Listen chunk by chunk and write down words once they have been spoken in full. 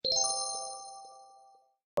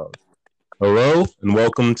Hello and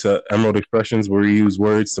welcome to Emerald Expressions, where we use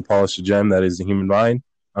words to polish the gem that is the human mind.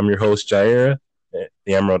 I'm your host, Jaira,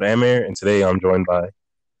 the Emerald Amir, and today I'm joined by.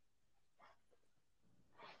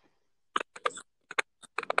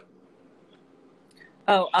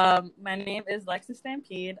 My name is Lexus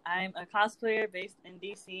Stampede. I'm a cosplayer based in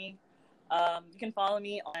DC. You can follow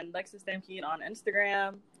me on Lexus Stampede on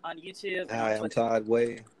Instagram, on YouTube, and on Hi, I'm Twitter. Todd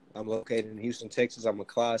Way. I'm located in Houston, Texas. I'm a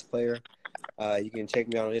cosplayer. You can check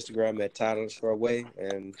me out on Instagram at Todd_Way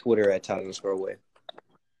and Twitter at Todd_Way.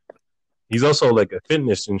 He's also like a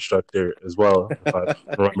fitness instructor as well, if I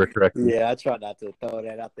remember correctly. Yeah, I try not to throw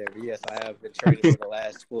that out there, but yes, I have been training for the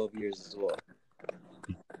last 12 years as well.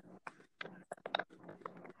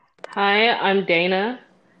 Hi, I'm Dana.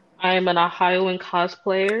 I'm an Ohioan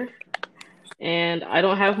cosplayer, and I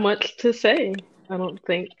don't have much to say, I don't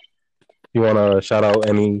think. You want to shout out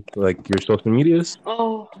any like your social medias?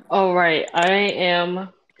 Oh, all right. I am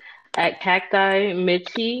at Cacti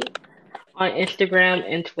Michi on Instagram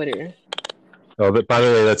and Twitter. Oh, but by the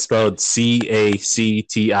way, that's spelled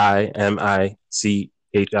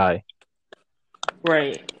CACTIMICHI.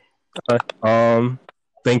 Right.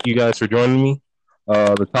 Thank you guys for joining me.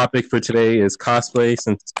 The topic for today is cosplay.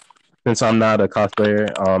 Since I'm not a cosplayer,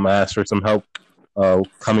 I asked for some help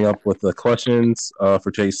coming up with the questions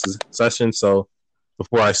for today's session. So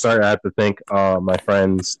before I start, I have to thank my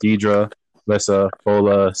friends Deidre, Lissa,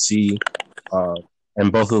 Fola, C,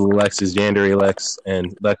 and both of the Lexes, January Lex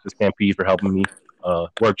and Lexus Stampede, for helping me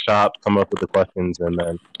workshop, come up with the questions, and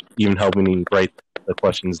then even helping me write the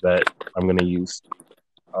questions that I'm going to use.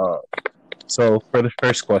 So for the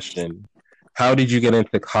first question, how did you get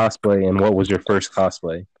into cosplay, and what was your first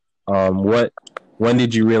cosplay? When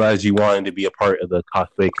did you realize you wanted to be a part of the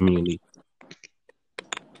cosplay community?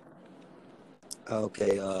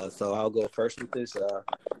 Okay, so I'll go first with this.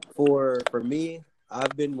 For me,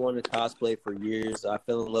 I've been wanting to cosplay for years. I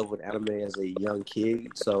fell in love with anime as a young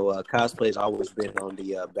kid, so cosplay has always been on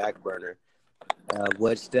the back burner.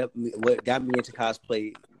 What got me into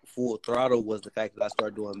cosplay full throttle was the fact that I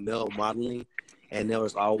started doing male modeling, and there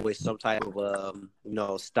was always some type of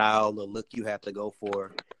style or look you have to go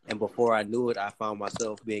for. And before I knew it, I found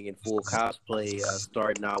myself being in full cosplay,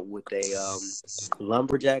 starting out with a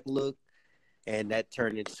lumberjack look, and that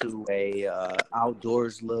turned into a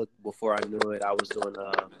outdoors look. Before I knew it, I was doing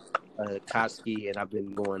a Koski, and I've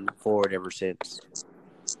been going forward ever since.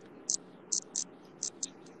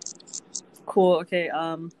 Cool. Okay.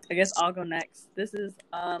 I guess I'll go next. This is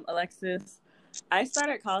Alexis. I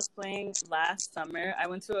started cosplaying last summer. I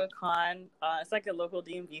went to a con. It's like a local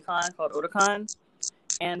DMV con called Otakon,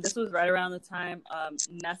 and this was right around the time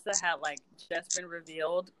Nessa had like just been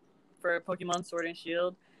revealed for Pokemon Sword and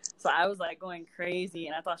Shield. So I was like going crazy,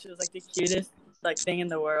 and I thought she was like the cutest like thing in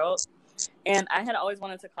the world. And I had always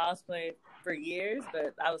wanted to cosplay for years,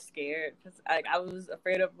 but I was scared because I was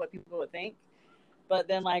afraid of what people would think. But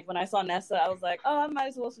then like when I saw Nessa, I was like, oh, I might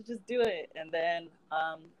as well just do it. And then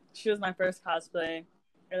she was my first cosplay,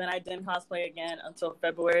 and then I didn't cosplay again until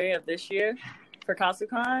February of this year for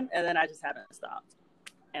Kasucon, and then I just haven't stopped,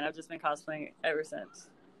 and I've just been cosplaying ever since.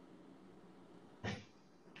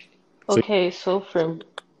 Okay, so for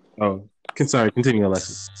Continue,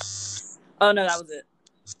 Alexis. Oh no, that was it.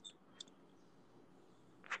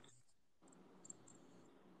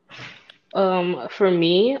 for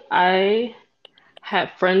me, I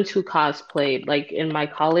had friends who cosplayed like in my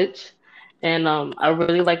college, and I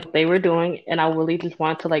really liked what they were doing, and I really just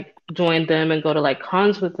wanted to like join them and go to like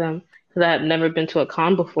cons with them because I had never been to a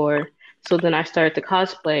con before. So then I started to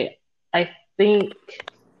cosplay. I think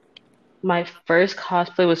my first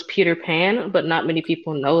cosplay was Peter Pan, but not many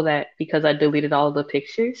people know that because I deleted all the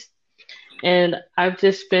pictures. And I've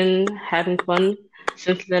just been having fun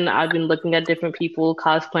since then. I've been looking at different people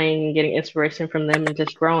cosplaying and getting inspiration from them and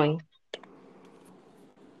just growing.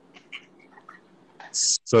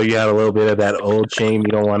 So you had a little bit of that old shame.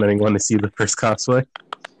 You don't want anyone to see the first cosplay.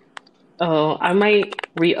 Oh, I might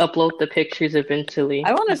re-upload the pictures eventually,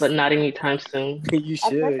 but not anytime soon. You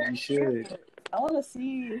should. I want to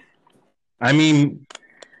see. I mean,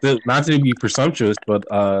 not to be presumptuous, but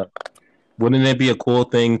wouldn't it be a cool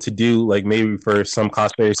thing to do, like maybe for some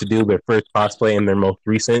cosplayers to do their first cosplay and their most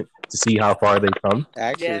recent to see how far they come?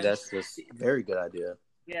 Actually, that's a very good idea.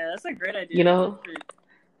 Yeah, that's a great idea.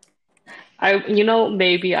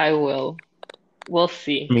 Maybe I will. We'll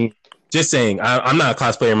see. I mean, just saying, I'm not a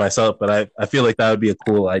cosplayer myself, but I feel like that would be a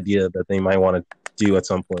cool idea that they might want to do at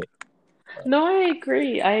some point. No, I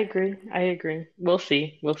agree. We'll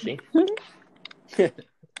see. Do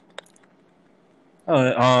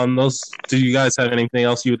you guys have anything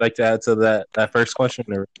else you would like to add to that first question,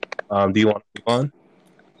 or do you want to move on?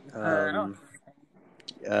 I don't. Um,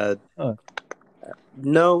 uh, Oh,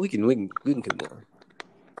 no, we can keep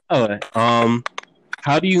going.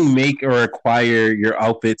 how do you make or acquire your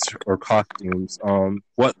outfits or costumes?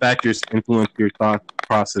 What factors influence your thought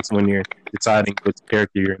process when you're deciding which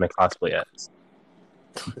character you're going to cosplay as?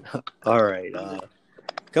 All right.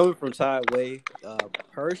 Coming from Todd Way,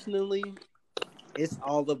 personally, it's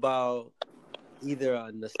all about either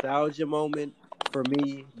a nostalgia moment for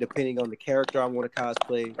me, depending on the character I want to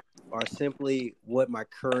cosplay, or simply what my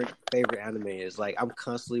current favorite anime is. Like I'm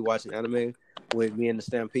constantly watching anime with me and the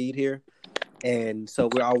Stampede here, and so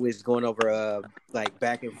we're always going over like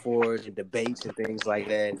back and forth and debates and things like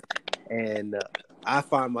that. And I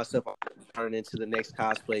find myself turning into the next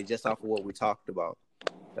cosplay just off of what we talked about.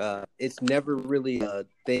 It's never really a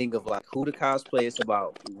thing of like who to cosplay. It's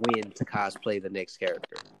about when to cosplay the next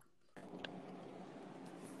character.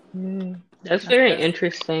 That's very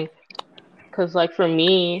interesting. Cause like for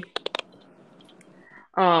me,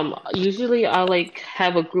 usually I like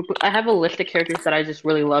have I have a list of characters that I just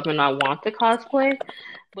really love and I want to cosplay.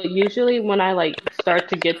 But usually when I like start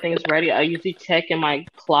to get things ready, I usually check in my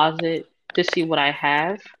closet to see what I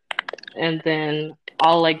have, and then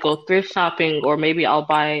I'll like go thrift shopping or maybe I'll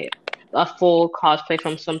buy a full cosplay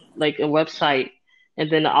from some like a website, and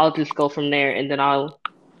then I'll just go from there, and then I'll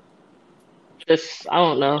just I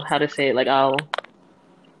don't know how to say it, like I'll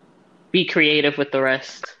be creative with the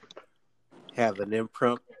rest. Have an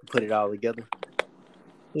imprint, put it all together.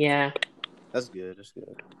 Yeah. That's good. That's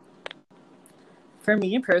good. For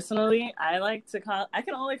me personally, I like to I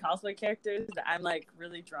can only cosplay characters that I'm like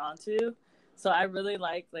really drawn to. So I really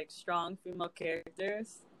like strong female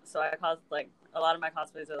characters. So like a lot of my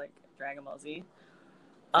cosplays are like Dragon Ball Z.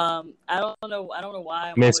 I don't know why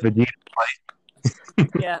I'm Miss always Vegeta.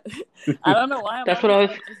 yeah. I don't know why I'm That's what I always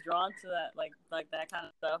was. like, just drawn to that like that kind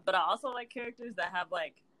of stuff. But I also like characters that have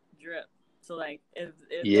like drip. So like if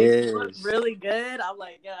they look Yes. really good, I'm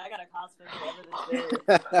like, yeah, I gotta cosplay whoever this is.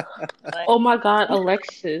 Like, Oh my God,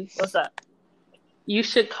 Alexis. what's up? You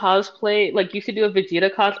should cosplay, like you should do a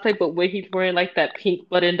Vegeta cosplay, but where he's wearing like that pink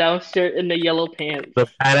button-down shirt and the yellow pants. The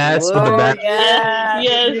badass with the What? bad. Yeah,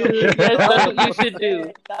 Yes, dude. yes, that's Oh, what you should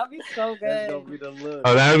do. that'd be so That's good. gonna be the look.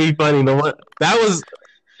 Oh, that would be funny. The one that was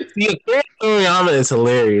see, Toriyama is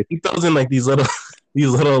hilarious. He throws in like these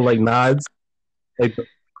little like nods, like the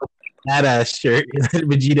badass shirt that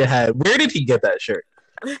Vegeta had. Where did he get that shirt?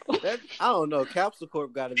 I don't know. Capsule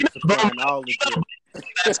Corp got to be supplying all the drip.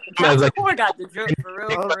 Like, Capsule got the drip for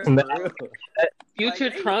real. Oh, For for real. real. Future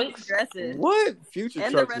Like, Trunks. dresses. What? Future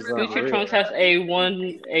And the Trunks Red is Ribbon Future unreal. Trunks has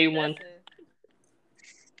A1.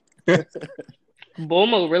 Dresses.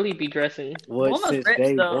 Bulma really be dressing. What? Bulma's Since rich,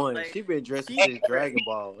 day though. one, Like, she been dressing she- since Dragon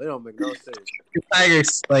Ball. It don't make no sense.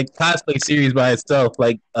 Tiger's like cosplay series by itself,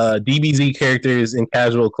 like DBZ characters in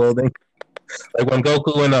casual clothing. Like when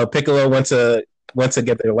Goku and Piccolo went to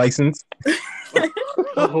get their license.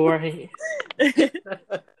 Oh, right.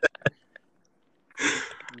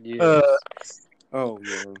 Yes. Oh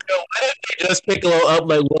man. Why did they just Piccolo up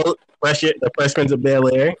like the Fresh Prince of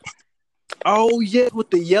Bel Air? Oh yeah, with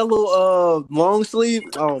the yellow long sleeve.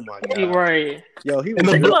 Oh my You're god. right. Yo, he was And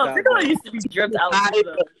the dripped blue- out, Piccolo bro. used to be dripped out too,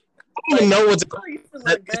 though. I don't even know what's Piccolo used to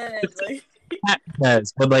look good. Like,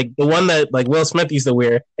 has, but like the one that like Will Smith used to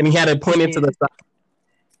wear, and he had it pointed to the side.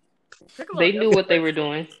 Piccolo They knew what they were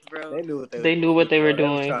definitely doing. bro. They knew what They knew what they were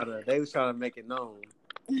bro. doing. They was trying to make it known.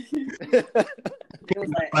 It was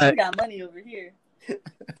like, we got money over here.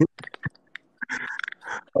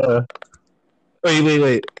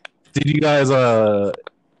 Wait. Did you guys the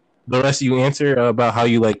rest of you answer about how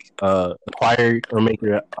you like acquire or make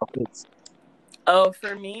your outfits? Oh,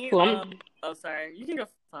 for me, Well, oh sorry, you can go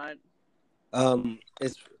fine.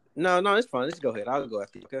 It's no, it's fine. Let's go ahead. I'll go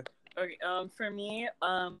after you. Okay. Okay, for me,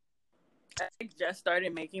 I just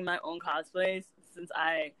started making my own cosplays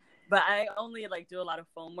but I only like do a lot of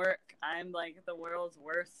foam work. I'm like the world's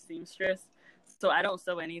worst seamstress, so I don't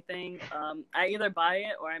sew anything. I either buy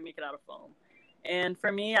it or I make it out of foam. And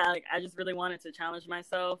for me, I just really wanted to challenge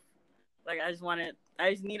myself. Like I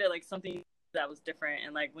just needed like something that was different.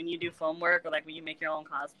 And like when you do foam work or like when you make your own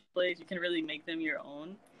cosplays, you can really make them your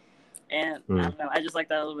own. And I don't know, I just like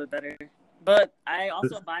that a little bit better. But I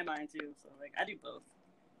also buy mine too, so like I do both.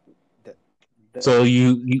 So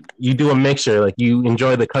you do a mixture, like you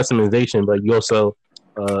enjoy the customization, but you also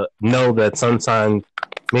know that sometimes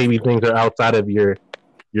maybe things are outside of your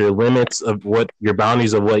limits of what your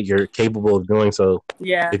boundaries of what you're capable of doing. So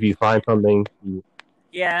Yeah. if you find something, and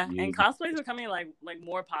cosplays are becoming like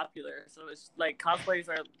more popular. So it's like cosplays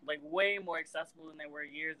are like way more accessible than they were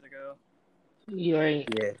years ago. you're right.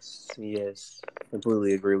 Yes.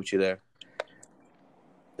 Completely agree with you there.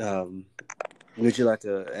 Would you like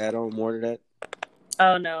to add on more to that?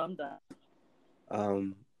 Oh no, I'm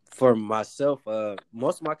done. For myself,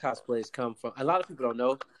 most of my cosplays come from a lot of people don't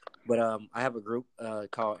know, but I have a group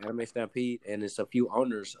called Anime Stampede, and it's a few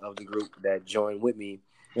owners of the group that join with me.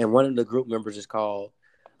 And one of the group members is called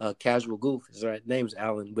Casual Goof. His name's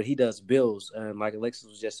Alan, but he does bills. And like Alexis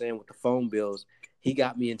was just saying with the phone bills, he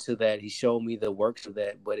got me into that. He showed me the works of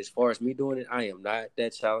that. But as far as me doing it, I am not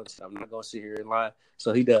that talented. I'm not gonna sit here and lie.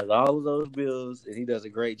 So he does all of those bills, and he does a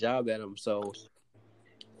great job at them. So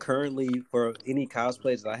currently, for any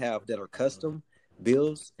cosplays that I have that are custom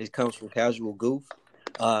bills, it comes from Casual Goof.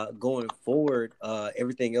 Going forward,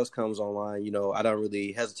 everything else comes online. You know, I don't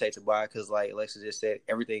really hesitate to buy because, like Alexa just said,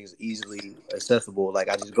 everything is easily accessible. Like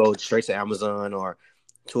I just go straight to Amazon or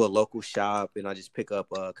to a local shop, and I just pick up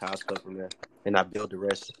cosplay from there, and I build the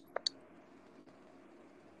rest.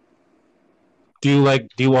 Do you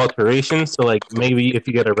do alterations? So like maybe if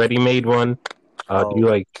you get a ready-made one, do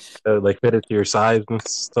you fit it to your size and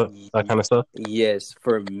stuff, that kind of stuff? Yes,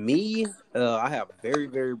 for me, I have very,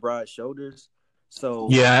 very broad shoulders. So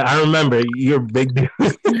yeah, I remember you're big dude.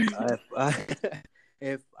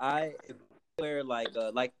 if I wear like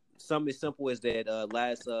something as simple as that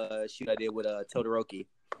last shoot I did with Todoroki.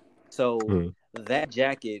 So that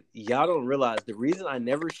jacket, y'all don't realize the reason I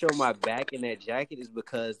never show my back in that jacket is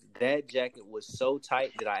because that jacket was so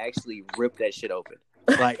tight that I actually ripped that shit open.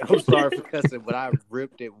 Like, I'm sorry for cussing, but I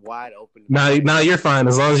ripped it wide open. Now you're fine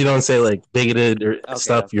as long as you don't say like bigoted or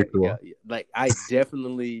stuff. You're cool. Yeah. Like, I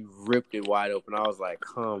definitely ripped it wide open. I was like,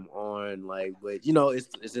 come on, like, but you know, it's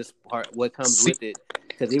just part what comes with it.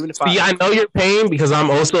 Because even if I know your pain because I'm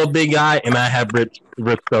also a big guy and I have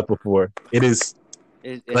ripped up before. It is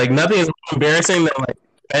like nothing is more embarrassing than like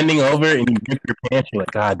bending over and you rip your pants. You're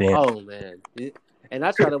like, God damn. Oh man. And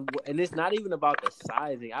I try to, and it's not even about the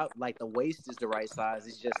sizing. Like the waist is the right size.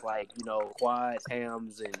 It's just like, you know, quads,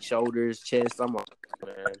 hams, and shoulders, chest. I'm on,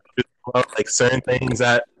 man. Like certain things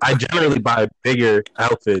that I generally buy a bigger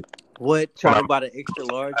outfit. What? Trying to buy the extra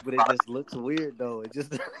large, but it just looks weird though. It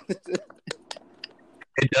just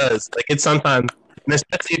it does. Like it's sometimes, and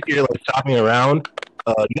especially if you're like shopping around,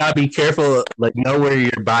 you gotta be careful. Like know where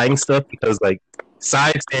you're buying stuff because like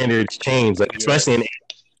size standards change. Like especially in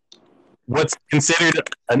what's considered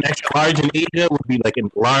an extra large in Asia would be like a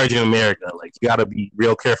large in America. Like you got to be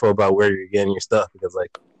real careful about where you're getting your stuff because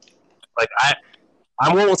like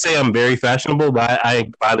I won't say I'm very fashionable, but I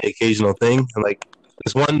buy the occasional thing. And like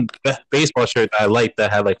this one baseball shirt that I liked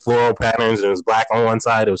that had like floral patterns and it was black on one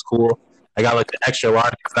side. It was cool. I got like the extra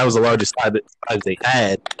large because that was the largest size they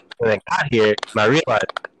had. And I got here and I realized,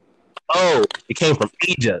 oh, it came from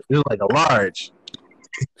Asia. It was like a large.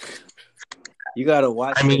 You gotta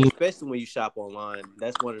watch it, especially when you shop online.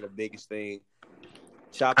 That's one of the biggest things.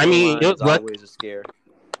 Shopping online is always a scare.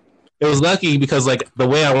 It was lucky because like the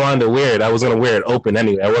way I wanted to wear it, I was gonna wear it open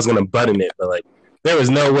anyway. I wasn't gonna button it, but like there was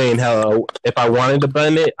no way in hell if I wanted to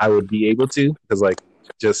button it, I would be able to because like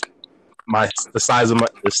just the size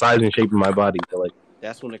and shape of my body. But like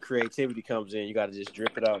that's when the creativity comes in. You gotta just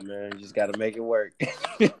drip it out, man. You just gotta make it work.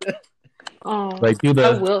 Like do the.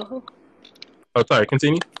 I will. Oh, sorry.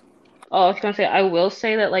 Continue. Oh, I was gonna say I will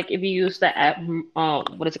say that like if you use the app,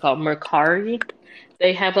 what is it called, Mercari,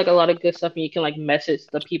 they have like a lot of good stuff, and you can like message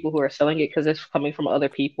the people who are selling it because it's coming from other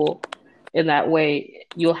people. In that way,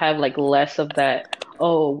 you'll have like less of that.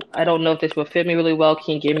 Oh, I don't know if this will fit me really well.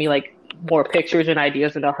 Can you give me like more pictures and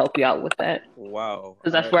ideas, and I'll help you out with that. Wow,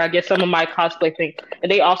 because that's where I get some of my cosplay things.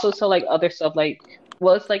 And they also sell like other stuff, like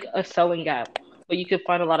it's like a selling app, but you can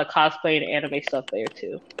find a lot of cosplay and anime stuff there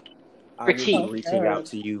too. I will be reaching out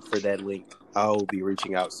to you for that link. I will be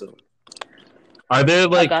reaching out soon. Are there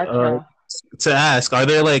like to ask? Are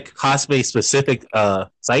there like cosplay specific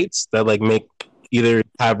sites that like make either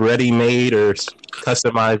have ready made or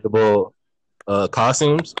customizable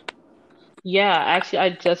costumes? Yeah, actually,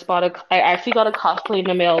 I actually got a cosplay in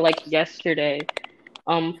the mail like yesterday,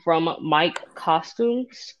 from Mike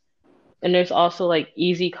Costumes, and there's also like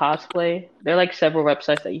Easy Cosplay. There are like several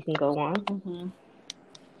websites that you can go on.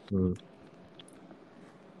 Mm-hmm.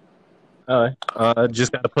 All right.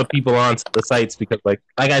 Just gotta put people on the sites because, like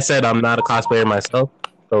I said, I'm not a cosplayer myself,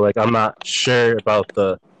 so like I'm not sure about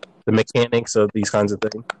the mechanics of these kinds of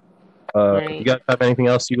things. Right. You guys have anything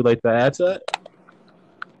else you would like to add to that?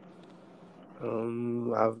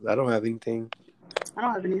 I don't have anything.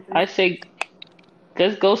 I say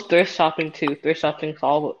just go thrift shopping too. Thrift shopping is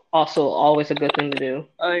also always a good thing to do.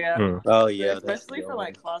 Oh yeah. Oh yeah. Especially for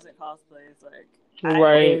like closet cosplays, like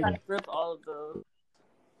right. I thrift all of those.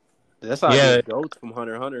 That's how I get goats from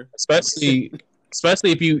Hunter x Hunter. Especially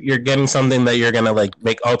especially if you're getting something that you're gonna like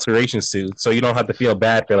make alterations to, so you don't have to feel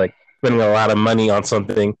bad for like spending a lot of money on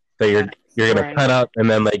something that you're gonna Right. cut up and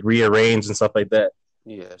then like rearrange and stuff like that.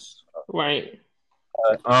 Yes. Right.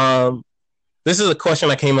 Um, this is a question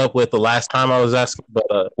I came up with the last time I was asking,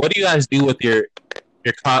 but what do you guys do with your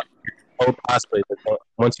old cosplay? Like,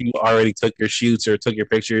 once you already took your shoots or took your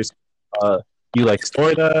pictures, uh, you like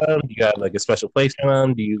store them? You got like a special place for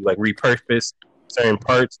them? Do you like repurpose certain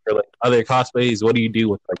parts for like other cosplays? What do you do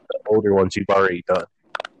with like the older ones you've already done?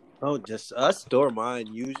 Oh, just I store mine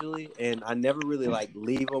usually, and I never really like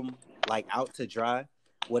leave them like out to dry.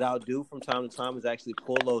 What I'll do from time to time is actually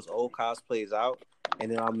pull those old cosplays out,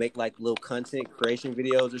 and then I'll make like little content creation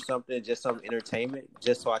videos or something, just some entertainment,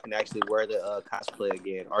 just so I can actually wear the cosplay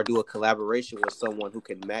again, or do a collaboration with someone who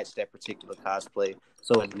can match that particular cosplay,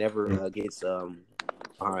 so it never gets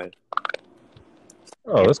behind.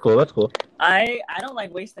 Oh, that's cool. That's cool. I don't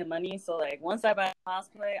like wasting money, so like once I buy a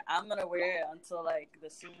cosplay, I'm gonna wear it until like the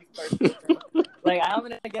series first. Like I'm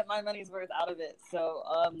gonna get my money's worth out of it. So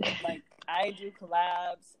like I do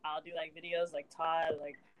collabs, I'll do like videos like Todd,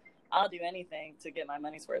 like I'll do anything to get my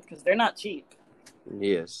money's worth because they're not cheap.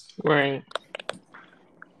 Yes. Right.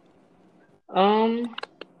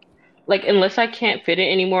 Like unless I can't fit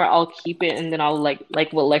it anymore, I'll keep it, and then I'll like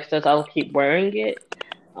what Lex does, I'll keep wearing it.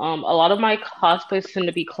 A lot of my cosplays tend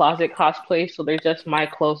to be closet cosplays, so they're just my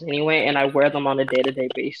clothes anyway, and I wear them on a day-to-day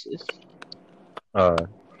basis. Uh,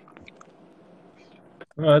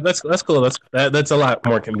 that's cool. That's a lot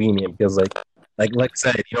more convenient because like I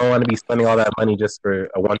said, you don't want to be spending all that money just for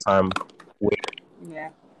a one time wear. Yeah.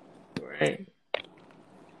 Right.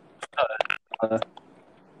 Uh,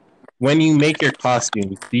 when you make your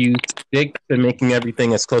costumes, do you stick to making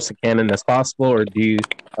everything as close to canon as possible, or do you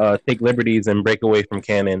take liberties and break away from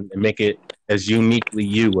canon and make it as uniquely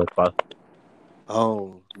you as possible?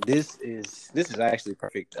 Oh, this is actually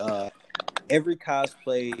perfect. Every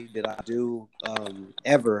cosplay that I do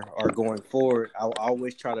ever or going forward, I'll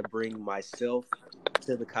always try to bring myself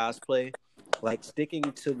to the cosplay. Like sticking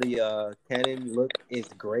to the canon look is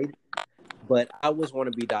great, but I always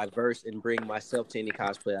want to be diverse and bring myself to any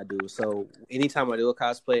cosplay I do. So anytime I do a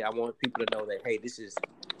cosplay, I want people to know that hey, this is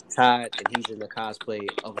Todd and he's in the cosplay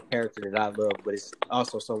of a character that I love, but it's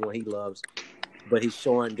also someone he loves. But he's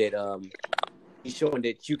showing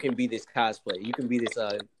that you can be this cosplay. You can be this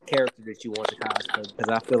character that you want to cosplay. Because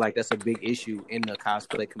I feel like that's a big issue in the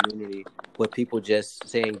cosplay community with people just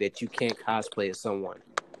saying that you can't cosplay as someone.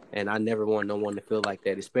 And I never want no one to feel like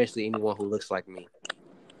that, especially anyone who looks like me.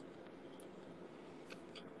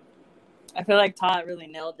 I feel like Todd really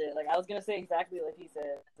nailed it. Like I was gonna say exactly what he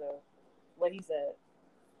said. So what he said.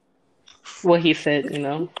 What he said, you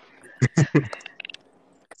know.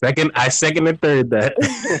 I second and third that.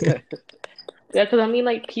 Yeah, because I mean,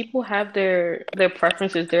 like people have their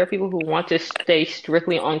preferences. There are people who want to stay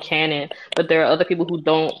strictly on canon, but there are other people who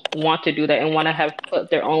don't want to do that and want to have put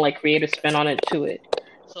their own like creative spin on it to it.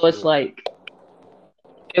 So it's like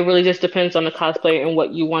it really just depends on the cosplayer and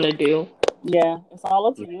what you want to do. Yeah, it's all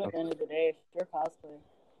up to you at the end of the day. If you're cosplay.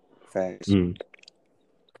 Facts.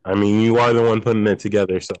 I mean, you are the one putting it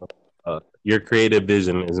together, so your creative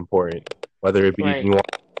vision is important. Whether it be Right. you want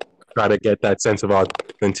to try to get that sense of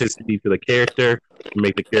authenticity to the character, and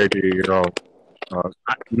make the character your own.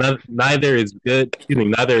 Neither is good. Excuse me.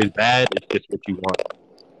 Neither is bad. It's just what you want.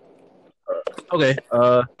 Okay.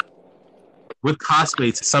 With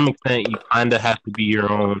cosplay, to some extent, you kind of have to be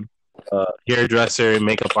your own hairdresser,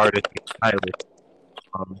 makeup artist, and stylist.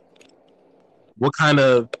 What kind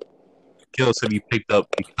of skills have you picked up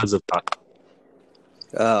because of cosplay?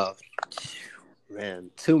 Oh, man,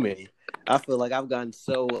 too many. I feel like I've gotten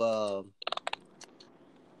so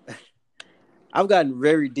I've gotten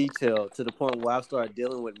very detailed to the point where I've started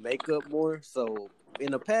dealing with makeup more. So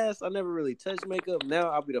in the past, I never really touched makeup. Now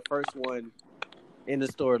I'll be the first one in the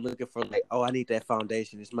store looking for like, oh, I need that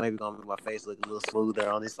foundation. It's maybe gonna make my face look a little smoother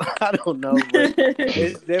on this. I don't know, but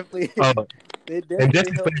it's definitely it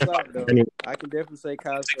definitely helps out though. I can definitely say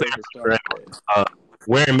cosplay has started that.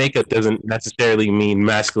 Wearing makeup doesn't necessarily mean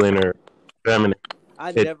masculine or feminine.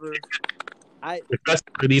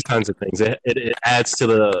 Especially for these kinds of things, it adds to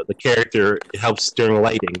the character. It helps during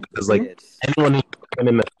lighting because like anyone who's been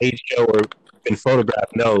in a stage show or been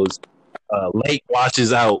photographed knows light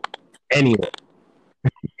washes out anyone.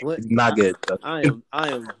 It's not good. So. I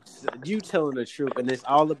am you telling the truth, and it's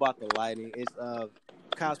all about the lighting. It's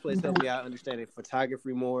cosplays help me out understanding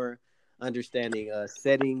photography more, understanding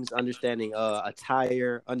settings, understanding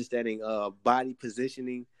attire, understanding body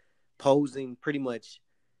positioning, posing, pretty much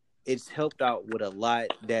it's helped out with a lot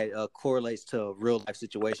that correlates to real life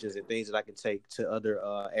situations and things that I can take to other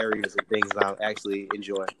areas and things that I actually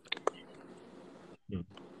enjoy.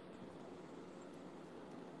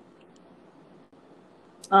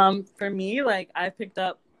 For me, like I picked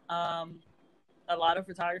up a lot of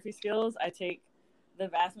photography skills. I take the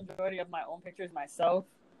vast majority of my own pictures myself.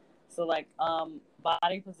 So like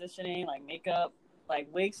body positioning, like makeup, like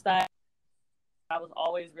wig style, I was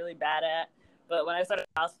always really bad at. But when I started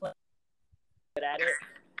cosplaying, good at it.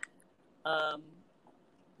 Um,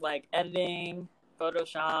 like editing,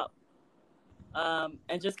 Photoshop,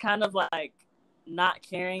 and just kind of like not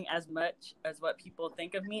caring as much as what people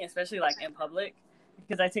think of me, especially like in public,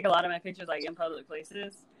 because I take a lot of my pictures like in public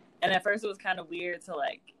places. And at first, it was kind of weird to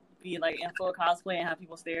like be like in full cosplay and have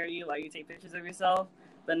people stare at you while you take pictures of yourself.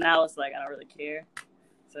 But now it's like I don't really care.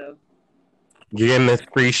 So You're getting this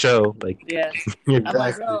free show, like yeah, you're, I'm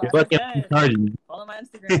like, bro, you're I'm lucky good. I'm charging. Follow my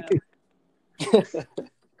Instagram.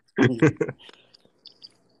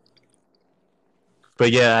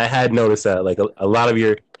 But yeah, I had noticed that like a lot of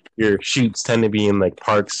your shoots tend to be in like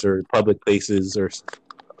parks or public places or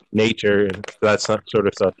nature and that sort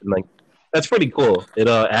of stuff, and like that's pretty cool. It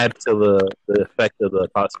adds to the effect of the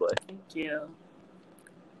cosplay. Thank you.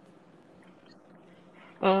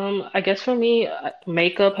 I guess for me,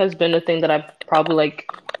 makeup has been the thing that I've probably like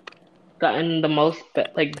gotten the most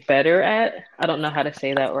like better at. I don't know how to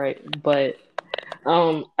say that right, but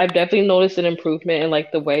I've definitely noticed an improvement in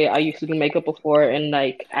like the way I used to do makeup before, and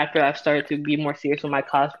like after I've started to be more serious with my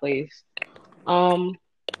cosplays. Um,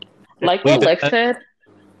 like Wait, what Lex said.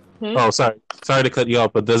 Hmm? oh, sorry to cut you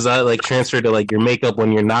off, but does that like transfer to like your makeup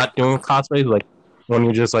when you're not doing cosplays, like when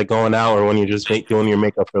you're just like going out, or when you're just doing your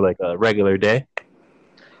makeup for like a regular day?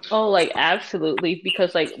 Oh, like absolutely,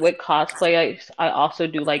 because like with cosplay, I also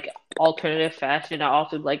do like alternative fashion. I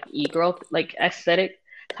also like e-girl like aesthetic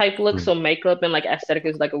type look. Mm. So makeup and like aesthetic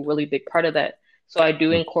is like a really big part of that. So I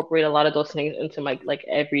do incorporate a lot of those things into my like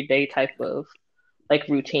everyday type of like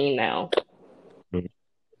routine now. Mm.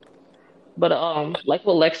 But like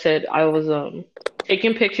what Lex said, I was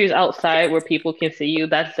taking pictures outside where people can see you.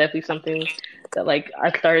 That's definitely something that like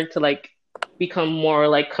I started to like become more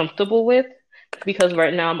like comfortable with because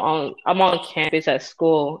right now I'm on campus at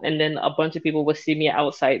school, and then a bunch of people would see me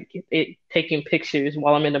outside taking pictures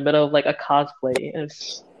while I'm in the middle of like a cosplay. And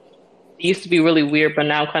it used to be really weird, but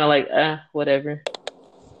now I'm kind of like whatever.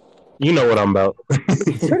 You know what I'm about.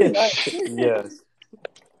 Pretty much. Yes.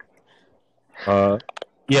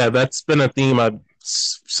 Yeah, that's been a theme I've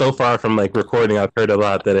so far from like recording. I've heard a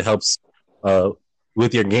lot that it helps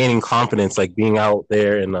with your gaining confidence, like being out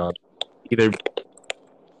there and either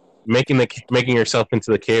making yourself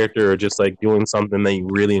into the character or just like doing something that you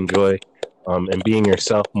really enjoy, and being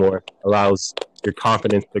yourself more allows your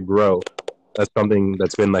confidence to grow. That's something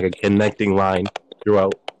that's been like a connecting line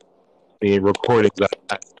throughout the recordings I've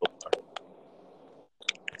had so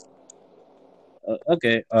far.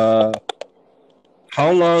 Okay.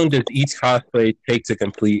 How long does each cosplay take to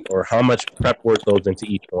complete, or how much prep work goes into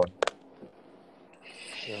each one?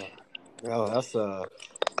 Oh, that's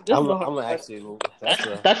This is I'm actually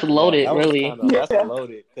That's loaded, that was really. kind of that's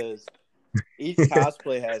loaded because each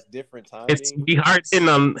cosplay has different It's timing. be hard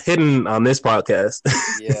hidden on this podcast.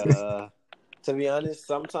 Yeah, to be honest,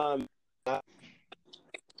 sometimes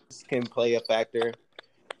can play a factor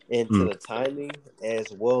into the timing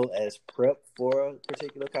as well as prep for a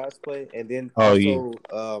particular cosplay, and then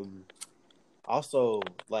also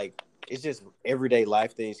like it's just everyday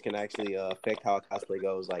life things can actually affect how a cosplay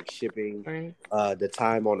goes, like shipping, Right. the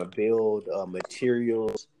time on a build,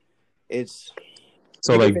 materials. It's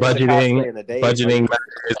So you can like finish a cosplay budgeting, in a day, or you budgeting can.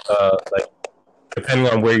 matters. Like depending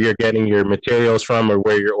on where you're getting your materials from or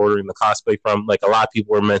where you're ordering the cosplay from. Like a lot of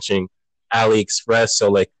people were mentioning AliExpress.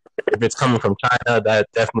 So like if it's coming from China,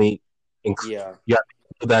 that definitely Yeah, you have to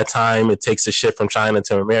include that time it takes to ship from China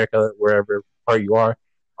to America, wherever part you are.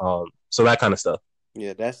 So that kind of stuff.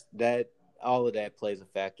 yeah, that all of that plays a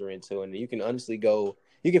factor into it. And you can honestly go,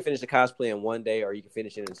 you can finish a cosplay in one day, or you can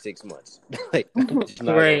finish it in 6 months. Like, I'm just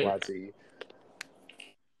not gonna Right. lie to you.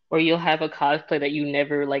 Or you'll have a cosplay that you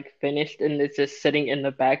never like finished and it's just sitting in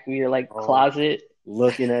the back of your like Um, closet.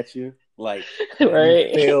 looking at you like you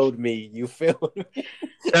Right. failed me. You failed me.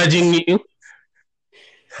 Judging you,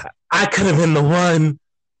 I could have been the one.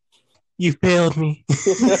 You failed me.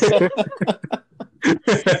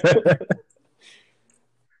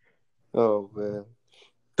 Oh man.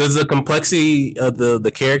 Does the complexity of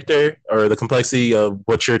the character or the complexity of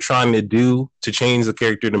what you're trying to do to change the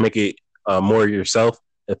character to make it more yourself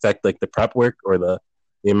affect like the prep work or the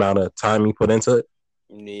amount of time you put into it?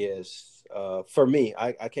 Yes. For me,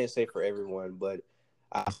 I can't say for everyone, but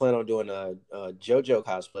I plan on doing a JoJo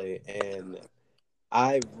cosplay, and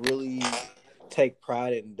I really take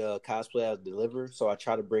pride in the cosplay I deliver. So I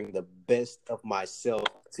try to bring the best of myself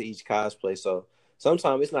to each cosplay. So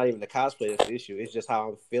sometimes it's not even the cosplay that's the issue. It's just how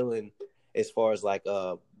I'm feeling as far as like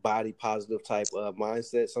a body positive type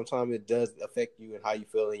mindset. Sometimes it does affect you and how you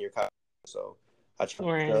feel in your cosplay. So I try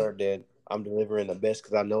to make Right. sure that I'm delivering the best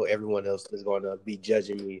because I know everyone else is going to be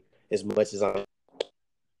judging me as much as I'm.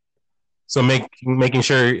 So making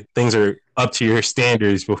sure things are up to your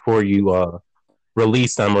standards before you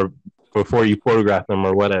release them or before you photograph them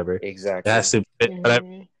or whatever. It Exactly. has to fit.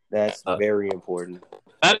 Mhm. That's very important.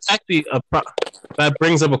 That's actually that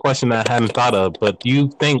brings up a question that I hadn't thought of. But do you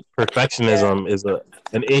think Yeah. perfectionism is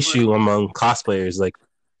an issue among cosplayers? Like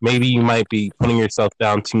maybe you might be putting yourself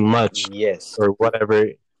down too much Yes. or whatever.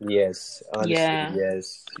 Yes. Honestly, Yeah,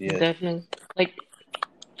 yes. Yes. definitely. Like,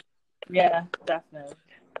 Yeah, definitely.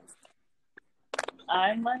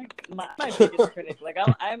 I'm like my biggest critic. Like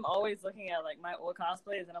I'm always looking at like my old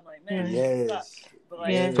cosplays, and I'm like, man, mm, these suck. Yes. But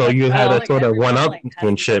like yeah, So Yes. you I had feel a like sort of everyone like has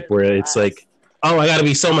to be one-upmanship better than where the it's like, last. oh, I got to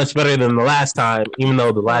be so much better than the last time, even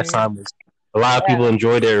though the last right. time was a lot of people Yeah,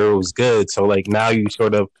 enjoyed it or it was good. So like now you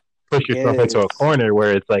sort of push yourself into a Yes. corner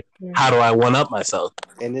where it's like, Mm. how do I one up myself?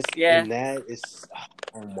 yeah. And that is,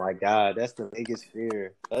 oh my God, that's the biggest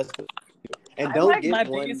fear. And I'm don't like get my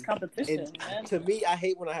one. biggest And competition, man. to me, I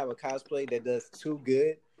hate when I have a cosplay that does too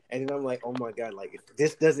good, and then I'm like, oh my God, like if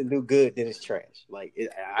this doesn't do good, then it's trash. Like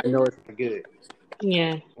I know it's not good.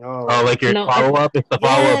 Yeah. Oh, Oh like your No, follow up, if the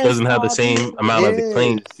follow up yes, doesn't have the same Bobby. amount of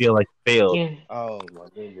acclaim, you Yes. feel like you failed. yeah. Oh my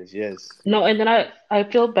goodness, yes. No, and then I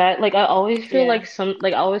feel bad. Like I always feel Yeah,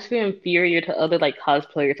 like I always feel inferior to other like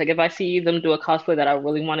cosplayers. Like if I see them do a cosplay that I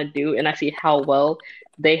really want to do and I see how well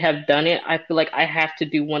they have done it, I feel like I have to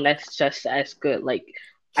do one that's just as good. Like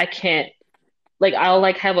I can't like I'll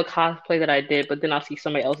like have a cosplay that I did, but then I'll see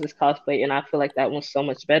somebody else's cosplay and I feel like that one's so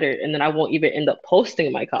much better, and then I won't even end up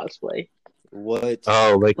posting my cosplay. What?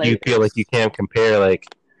 Oh, like you Like feel like you can't compare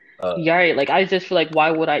uh yeah, right. Like I just feel like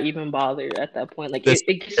why would I even bother at that point? Like this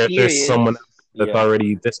it gets if there's serious. someone else that's Yeah.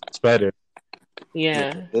 already this much better,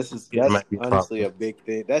 Yeah, Yeah. it that's might be a honestly problem. a big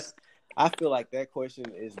thing. That's I feel like that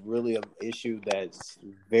question is really an issue that's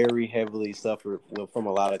very heavily suffered from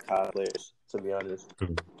a lot of cosplayers. To be honest,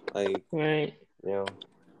 Mhm. like Right. you know,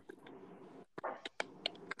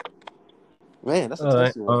 man, that's a All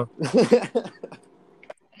right. touchy one.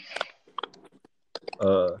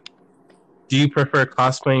 Uh, do you prefer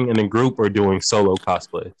cosplaying in a group or doing solo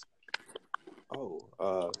cosplays? Oh,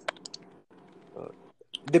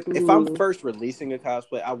 if I'm Ooh. first releasing a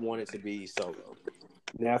cosplay, I want it to be solo.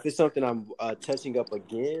 Now, if it's something I'm touching up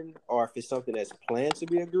again, or if it's something that's planned to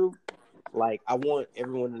be a group, like I want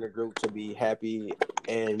everyone in the group to be happy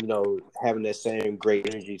and having that same great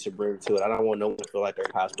energy to bring to it. I don't want no one to feel like their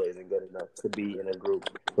cosplay isn't good enough to be in a group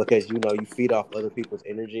because you feed off other people's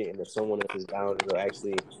energy, and if someone else is down, it'll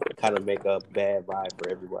actually kind of make a bad vibe for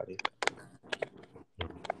everybody.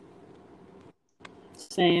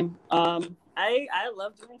 same. I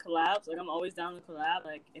love doing collabs. Like I'm always down to collab.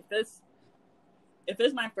 Like if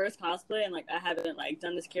it's my first cosplay and like I haven't like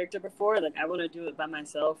done this character before, like I want to do it by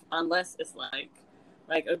myself unless it's like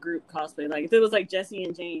a group cosplay. Like if it was like Jesse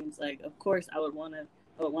and James, like of course I would want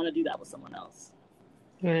to do that with someone else.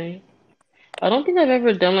 Right. I don't think I've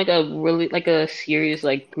ever done like a really like a serious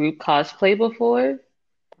like group cosplay before.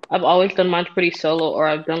 I've always done mine pretty solo, or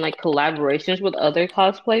I've done like collaborations with other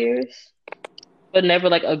cosplayers, but never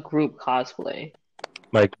like a group cosplay.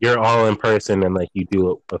 Like you're all in person and like you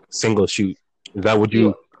do a single shoot. Is that what You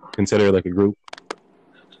you consider like a group?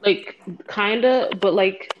 like kinda, but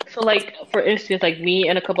like so like for instance, like me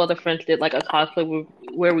and a couple other friends did like a cosplay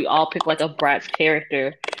where we all picked like a Bratz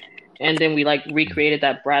character, and then we like recreated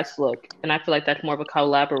that Bratz look. And I feel like that's more of a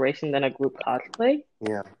collaboration than a group cosplay.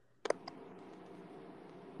 Yeah.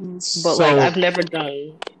 But like So, I've never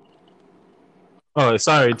done. oh,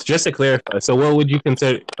 sorry, just to clarify. So, what would you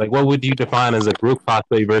consider? Like, what would you define as a group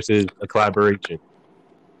cosplay versus a collaboration?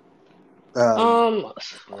 Um. Um,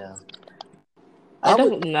 Yeah. I I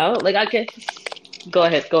would. don't know. Like I guess. Go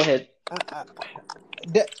ahead. Go ahead. I,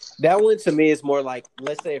 that one to me is more like,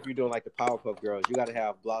 let's say if you're doing like the Powerpuff Girls, you got to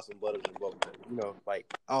have Blossom, Butters, and Bubblegum. Like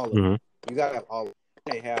all of them. Mm-hmm. You got to have all of them.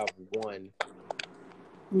 You can't have one.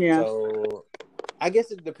 Yeah. So I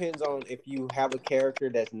guess it depends on if you have a character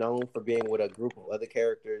that's known for being with a group of other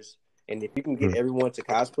characters, and if you can get everyone to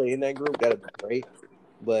cosplay in that group, that'd be great.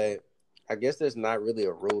 But I guess there's not really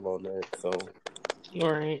a rule on that. So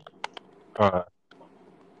All right. Uh,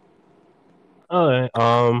 all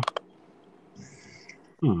right.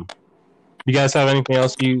 You guys have anything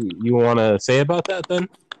else you want to say about that then?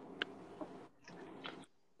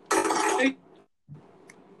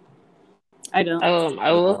 I don't.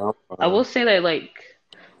 I will say that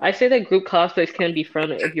I say that group cosplays can be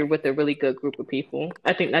fun if you're with a really good group of people.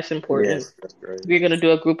 I think that's important. Yes, that's great. If you're gonna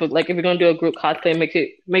do a group of if you're gonna do a group cosplay,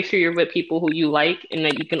 make sure you're with people who you like and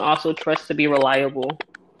that you can also trust to be reliable.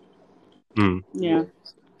 Yeah.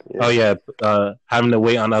 Oh yeah, having to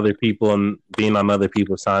wait on other people and being on other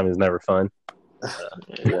people's time is never fun.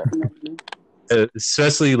 Yeah.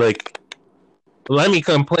 Especially let me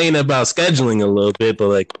complain about scheduling a little bit,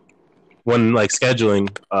 but when scheduling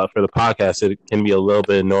for the podcast, it can be a little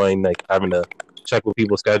bit annoying, having to check with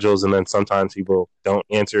people's schedules, and then sometimes people don't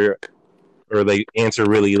answer or they answer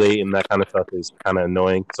really late, and that kind of stuff is kind of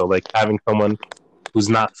annoying. So having someone who's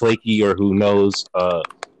not flaky or who knows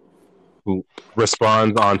who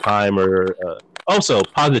responds on time, or also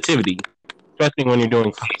positivity, especially when you're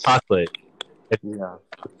doing cosplay. If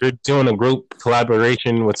you're doing a group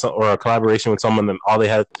collaboration or a collaboration with someone, and all they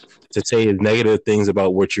have to say is negative things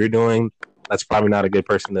about what you're doing, that's probably not a good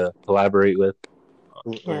person to collaborate with.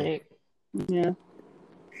 Right. Yeah.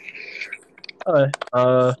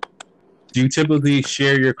 Do you typically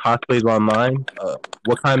share your cosplays online?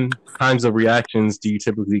 What kinds of reactions do you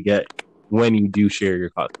typically get when you do share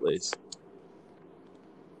your cosplays?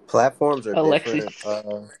 Platforms are Alexis.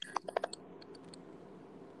 different.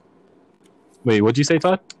 Wait, what'd you say,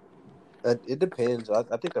 Todd? It depends. I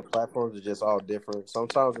think the platforms are just all different.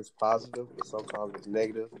 Sometimes it's positive, but sometimes it's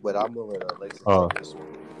negative. But I'm gonna let Alexis take this one.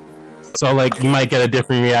 So you might get a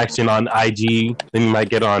different reaction on IG, then you might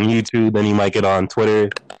get on YouTube, then you might get on Twitter,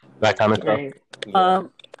 that kind of stuff. Right. Yeah.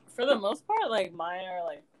 For the most part, mine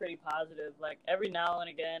are pretty positive. Every now and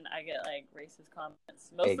again, I get racist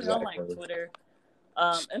comments, mostly on Twitter.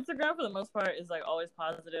 Instagram for the most part is always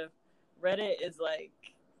positive. Reddit is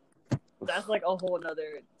that's a whole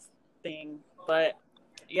nother thing. But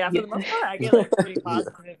yeah, for the most part, I get pretty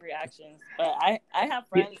positive reactions. But I have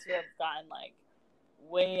friends who have gotten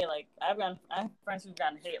way I have friends who've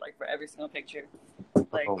gotten hate for every single picture. It's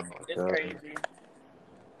crazy.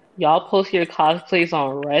 Y'all post your cosplays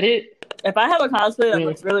on Reddit? If I have a cosplay that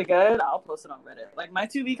looks really good, I'll post it on Reddit. My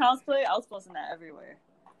 2B cosplay, I was posting that everywhere.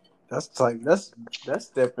 That's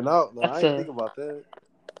stepping out. I didn't think about that.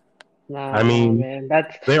 Nah, I mean, man,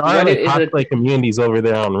 there are other cosplay communities over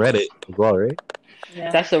there on Reddit as well, right?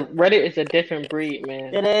 Yeah. Reddit is a different breed,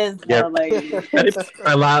 man. It is. Yeah, Reddit's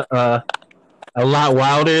a lot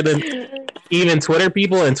wilder than even Twitter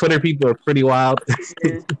people, and Twitter people are pretty wild.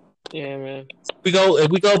 Yeah, man.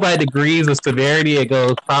 If we go by degrees of severity, it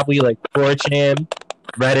goes probably 4chan,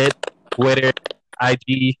 Reddit, Twitter,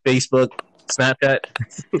 IG, Facebook, Snapchat.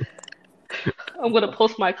 I'm gonna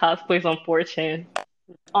post my cosplays on 4chan.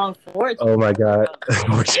 On 4chan? Oh my god,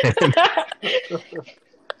 4chan.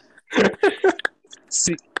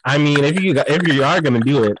 See, I mean, if you are gonna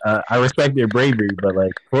do it, I respect your bravery, but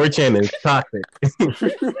 4chan is toxic.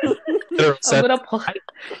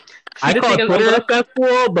 I call Twitter a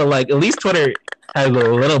cesspool, but at least Twitter has a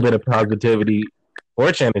little bit of positivity.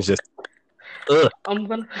 4chan is just ugh. I'm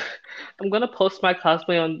gonna post my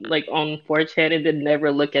cosplay on 4chan and then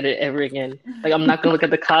never look at it ever again. I'm not gonna look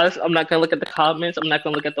at the I'm not gonna look at the comments. I'm not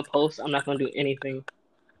gonna look at the posts. I'm not gonna do anything.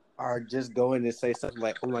 Or just go in and say something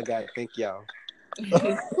like, "Oh my god, thank y'all."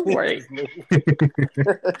 Right.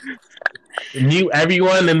 Mute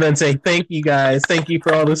everyone and then say thank you guys. Thank you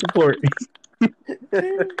for all the support.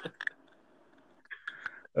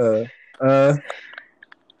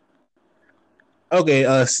 Okay,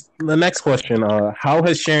 the next question. How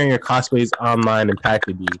has sharing your cosplays online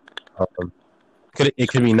impacted you? It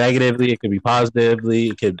could be negatively, it could be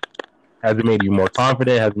positively, has it made you more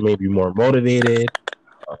confident, has it made you more motivated?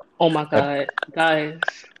 Oh my god, guys.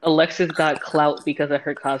 Alexis got clout because of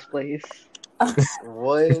her cosplays.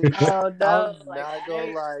 What? Oh no! I'm not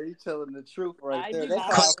gonna lie, you telling the truth right there. do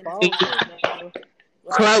That's not how I found it.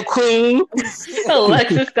 Clout queen.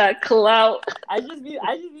 Alexis got clout. I just be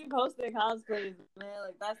posting cosplays,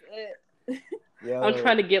 man. That's it. Yo, I'm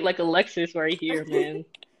trying to get Alexis right here, man.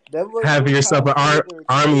 Have yourself an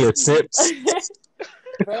army of simps.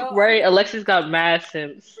 Bro, Right, Alexis got mad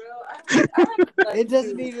simps. Bro, it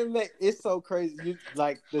doesn't even make. It's so crazy.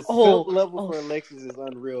 The simp level for Alexis is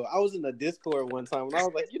unreal. I was in the Discord one time and I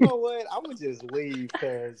was like, you know what? I'm gonna just leave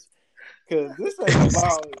because this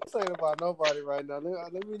ain't about nobody right now.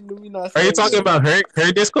 Let me not. Are you talking about her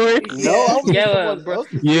Discord? No, I was just bro.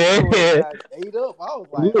 Yeah. I ate up. I was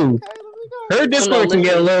like, okay, let me go. Her Discord can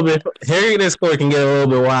get a little bit. Her Discord can get a little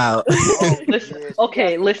bit wild.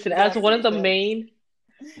 Listen. As one of the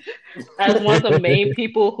main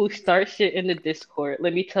people who start shit in the Discord,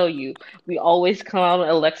 let me tell you, we always come out on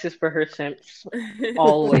Alexis for her simps.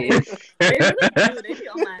 Always. They really do. They be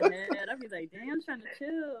on my head. I be like, damn, I'm trying to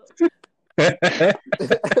chill. uh,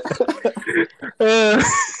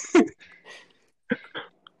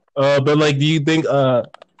 but like, do you think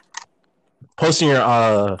posting your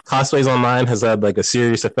cosplays online has had like a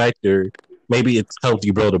serious effect, or maybe it's helped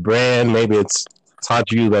you build a brand? Maybe it's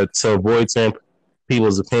taught you that to avoid certain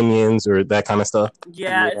people's opinions or that kind of stuff.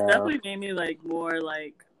 Yeah, it's definitely made me like more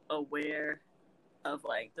like aware of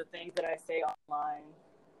like the things that I say online.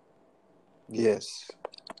 Yes.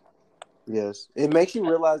 Yes. It makes you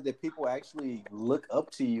realize that people actually look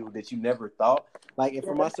up to you that you never thought. Like, and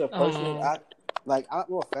for myself personally, I'm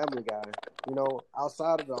a family guy. You know,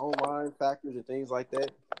 outside of the online factors and things like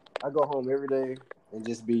that, I go home every day and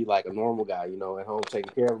just be like a normal guy, you know, at home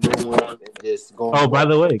taking care of everyone and just going. Oh, by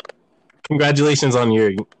the way, congratulations on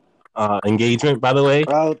your engagement, by the way.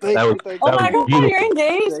 Oh, thank you. Oh my God, you're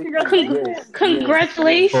engaged. Congratulations.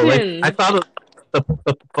 Congratulations. Well, like, I thought the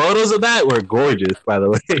photos of that were gorgeous, by the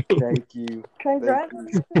way. Thank you.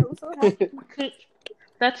 Congratulations. I'm so happy.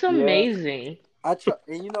 That's amazing. Yeah. I try,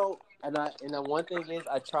 and you know, and one thing is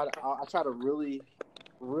I try to really,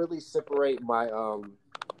 really separate my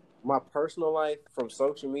my personal life from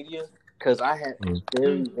social media, because I had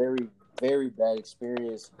very, very, very bad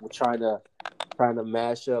experience with trying to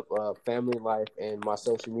mash up family life and my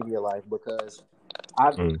social media life, because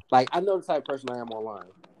I know the type of person I am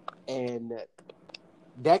online, and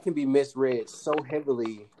that can be misread so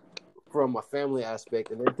heavily from a family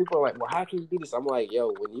aspect. And then people are like, well, how can you do this? I'm like,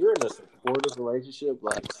 yo, when you're in a supportive relationship,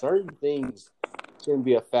 like, certain things can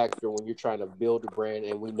be a factor when you're trying to build a brand,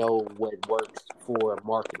 and we know what works for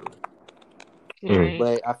marketing.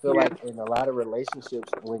 But I feel like in a lot of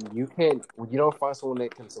relationships, when you don't find someone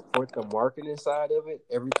that can support the marketing side of it,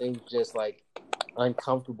 everything's just like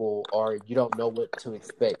uncomfortable, or you don't know what to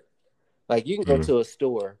expect. Like, you can go to a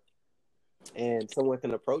store and someone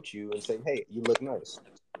can approach you and say, hey, you look nice.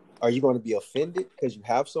 Are you going to be offended because you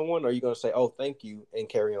have someone, or are you going to say, oh, thank you, and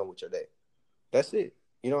carry on with your day? That's it.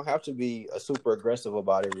 You don't have to be super aggressive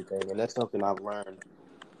about everything. And that's something I've learned.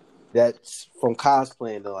 That's from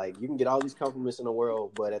cosplaying, to like, you can get all these compliments in the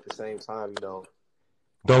world, but at the same time, you know,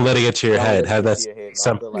 don't let it get to your head. Have that. I feel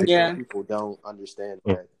like some people don't understand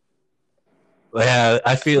that. Yeah,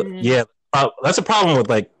 I feel that's a problem with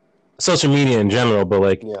like social media in general, but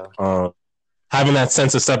like having that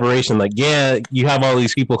sense of separation. Like, yeah, you have all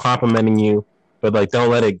these people complimenting you, but like, don't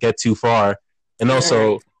let it get too far. And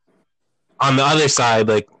also, on the other side,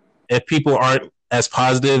 like, if people aren't as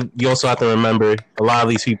positive, you also have to remember a lot of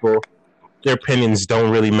these people, their opinions don't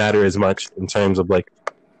really matter as much in terms of like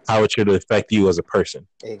how it should affect you as a person.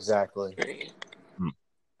 Exactly.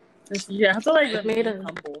 Yeah, I feel like that made it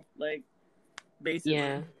humble, like, basically.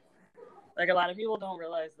 Yeah. Like, a lot of people don't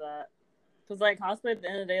realize that. Because, like, cosplay at the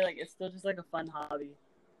end of the day, like, it's still just like a fun hobby.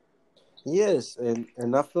 Yes,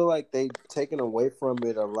 and I feel like they've taken away from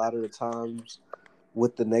it a lot of the times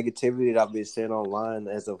with the negativity that I've been seeing online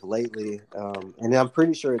as of lately. And I'm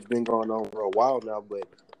pretty sure it's been going on for a while now, but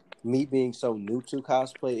me being so new to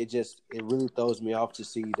cosplay, it really throws me off to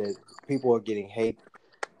see that people are getting hate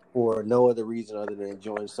for no other reason other than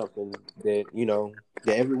enjoying something that, you know,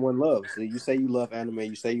 that everyone loves. So you say you love anime,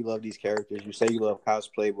 you say you love these characters, you say you love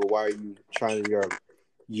cosplay, but why are you trying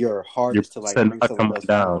your hardest to like bring someone else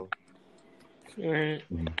down? Right.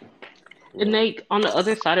 And like on the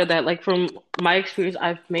other side of that, like from my experience,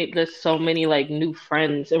 I've made this so many like new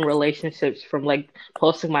friends and relationships from like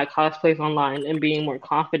posting my cosplays online and being more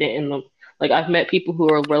confident in them. Like, I've met people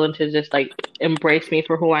who are willing to just like embrace me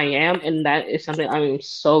for who I am, and that is something I'm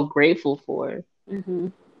so grateful for.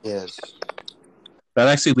 Yes. That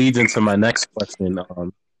actually leads into my next question.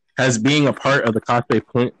 Has being a part of the cosplay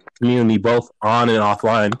community, both on and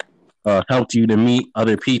offline, helped you to meet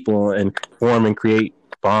other people and form and create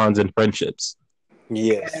bonds and friendships?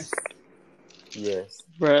 Yes.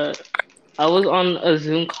 Bruh, I was on a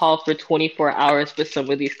Zoom call for 24 hours with some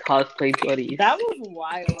of these cosplay buddies. That was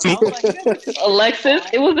wild. I was like, Alexis,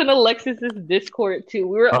 it was in Alexis's Discord too.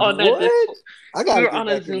 We were on that Discord. We were on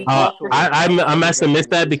a Zoom call. I must have missed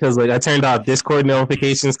that because like I turned off Discord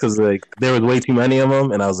notifications because like there was way too many of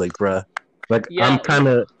them, and I was like, bruh, like I'm kind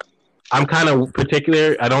of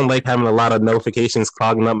particular. I don't like having a lot of notifications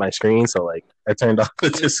clogging up my screen, so like I turned off the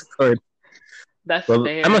Discord. That's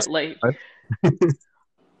fair.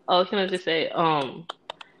 I was gonna just say,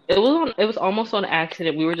 it was almost on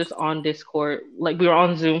accident. We were just on Discord, like we were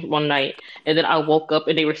on Zoom one night, and then I woke up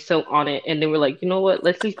and they were still on it, and they were like, you know what?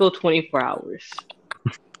 Let's just go 24 hours.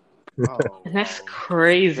 And that's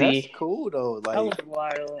crazy. That's cool though. Like, that was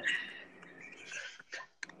wild.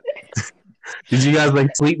 Did you guys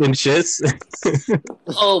like sleep in shits?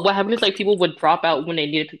 Oh, what happened is like people would drop out when they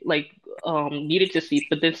needed to, like needed to sleep,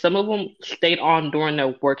 but then some of them stayed on during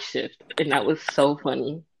their work shift, and that was so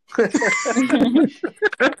funny.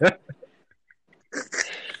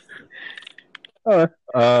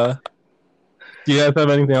 uh, do you guys have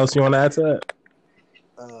anything else you want to add to that?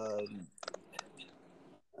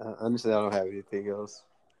 Honestly, I don't have anything else.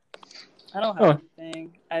 I don't have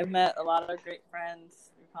anything. I've met a lot of great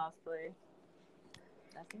friends through cosplay.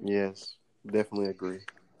 Yes, definitely agree.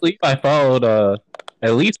 I followed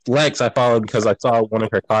at least Lex. I followed because I saw one of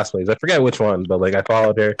her cosplays. I forget which one, but like I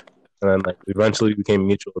followed her, and then like eventually became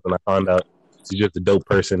mutuals, and I found out she's just a dope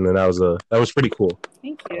person, and that was pretty cool.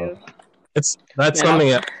 Thank you. That's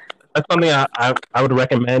something I would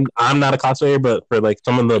recommend. I'm not a cosplayer, but for like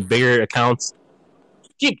some of the bigger accounts,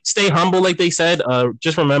 stay humble, like they said.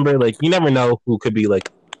 Just remember, like you never know who could be like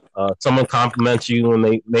someone compliments you,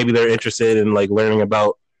 and maybe they're interested in like learning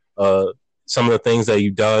about some of the things that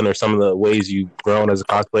you've done or some of the ways you've grown as a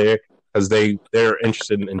cosplayer because they're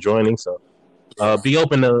interested in joining. So be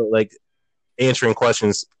open to like answering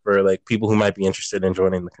questions for like people who might be interested in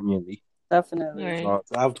joining the community. Definitely. Right.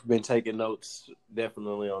 I've been taking notes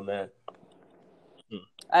definitely on that.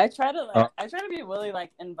 I try to be really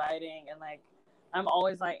like inviting, and like I'm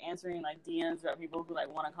always like answering like DMs about people who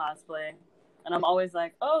like want to cosplay, and I'm always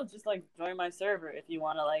like, oh, just like join my server if you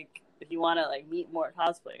want to meet more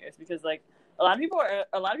cosplayers, because like a lot of people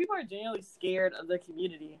are genuinely scared of the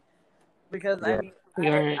community, because I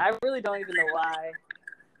really don't even know why,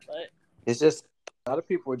 but it's just a lot of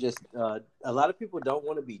people don't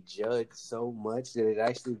want to be judged so much that it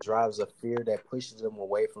actually drives a fear that pushes them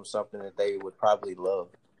away from something that they would probably love.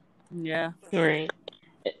 Yeah. Right.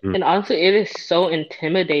 And honestly, it is so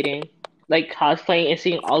intimidating. Like cosplaying and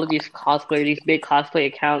seeing all of these cosplayers, these big cosplay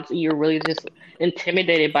accounts, you're really just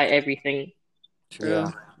intimidated by everything.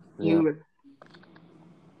 True.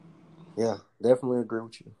 Yeah, definitely agree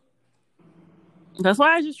with you. That's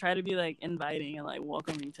why I just try to be like inviting and like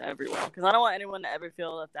welcoming to everyone, because I don't want anyone to ever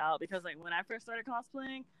feel left out. Because like when I first started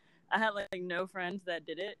cosplaying, I had like no friends that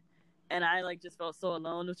did it, and I like just felt so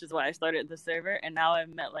alone, which is why I started the server. And now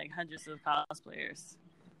I've met like hundreds of cosplayers.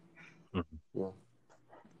 Yeah.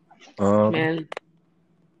 Man,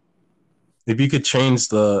 if you could change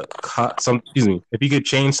if you could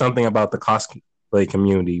change something about the cosplay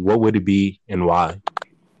community, what would it be and why?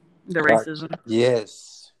 The racism.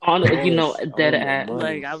 Yes. Dead ass.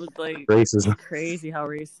 Like I was like Racism. crazy how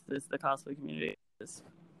racist the cosplay community is.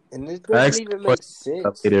 And it doesn't even make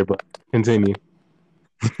sense. Later, but continue.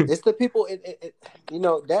 It's the people.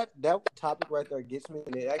 That topic right there gets me,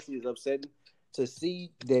 and it actually is upsetting to see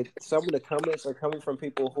that some of the comments are coming from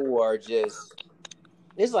people who are just.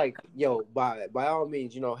 It's like, yo, by all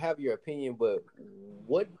means, have your opinion, but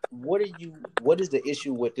what is the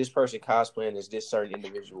issue with this person cosplaying as this certain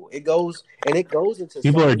individual? It goes into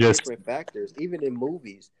people so are many just different factors, even in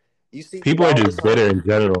movies. You see, people are just bitter in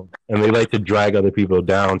general, and they like to drag other people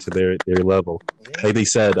down to their level. Yeah. Like they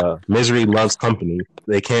said, misery loves company.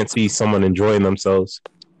 They can't see someone enjoying themselves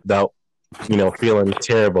without, feeling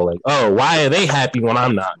terrible. Like, oh, why are they happy when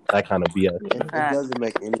I'm not? That kind of BS. It doesn't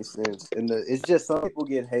make any sense, and it's just some people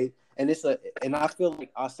get hate, and and I feel like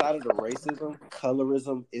outside of the racism,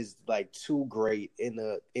 colorism is like too great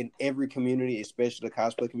in every community, especially the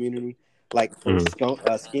cosplay community. Like for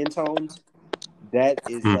skin tones, that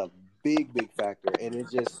is a big factor, and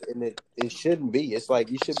it shouldn't be. It's like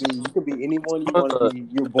you can be anyone you want to be.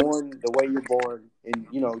 You're born the way you're born, and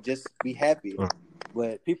just be happy.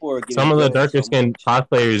 But people are getting some of the darker skinned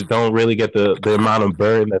cosplayers don't really get the amount of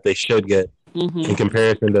burn that they should get in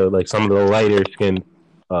comparison to like some of the lighter skinned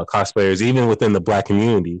cosplayers, even within the Black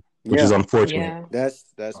community, which is unfortunate. Yeah.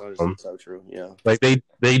 That's honestly so true. Yeah, like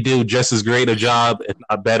they do just as great a job, if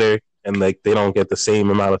not better, and like they don't get the same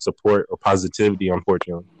amount of support or positivity,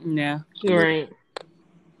 unfortunately. Yeah, you're right.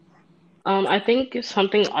 I think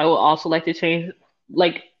something I would also like to change,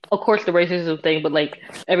 like, of course, the racism thing, but like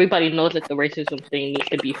everybody knows that the racism thing needs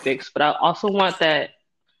to be fixed. But I also want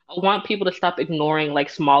people to stop ignoring like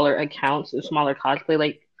smaller accounts and smaller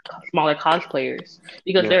cosplayers,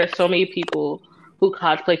 because there are so many people who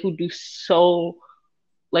cosplay who do so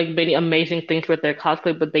like many amazing things with their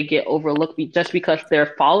cosplay, but they get overlooked just because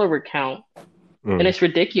their follower count, and it's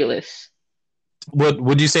ridiculous. What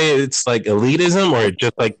would you say? It's like elitism, or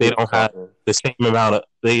just like they don't have the same amount of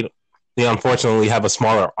they unfortunately have a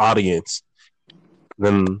smaller audience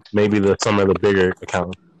than maybe some of the bigger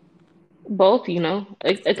accounts. Both,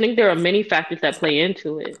 I think there are many factors that play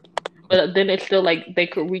into it, but then it's still like they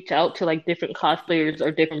could reach out to like different cosplayers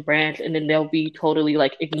or different brands, and then they'll be totally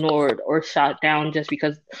like ignored or shot down just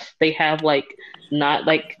because they have like not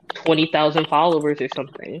like 20,000 followers or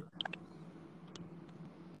something.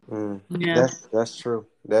 Yeah. That's true.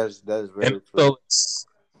 That is And very true. so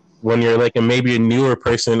when you're like maybe a newer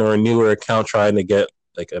person or a newer account trying to get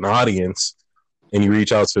like an audience, and you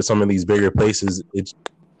reach out to some of these bigger places,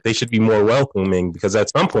 they should be more welcoming because at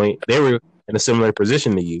some point they were in a similar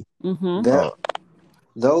position to you. Mm-hmm. That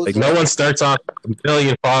Like those no one starts off a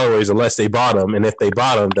million followers unless they bought them, and if they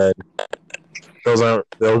bought them, then those don't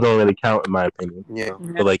really count in my opinion. yeah.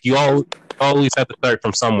 So like you always have to start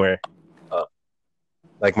from somewhere. Uh,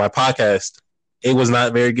 like my podcast, it was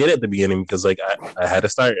not very good at the beginning because like I had to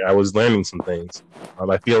start. I was learning some things.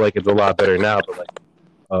 I feel like it's a lot better now, but like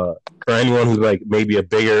for anyone who's like maybe a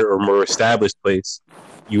bigger or more established place,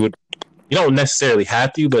 you don't necessarily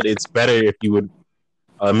have to, but it's better if you would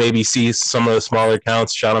maybe see some of the smaller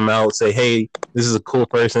accounts, shout them out, say, hey, this is a cool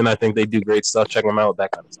person. I think they do great stuff. Check them out,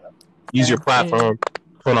 that kind of stuff. Use your platform,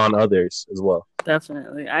 put on others as well.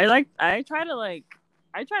 Definitely. I try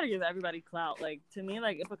to give everybody clout. Like to me,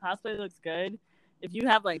 like if a cosplay looks good, if you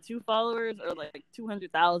have like 2 followers or like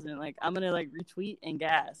 200,000, like I'm gonna like retweet and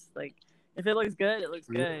gas. Like if it looks good, it looks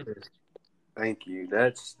good. Thank you.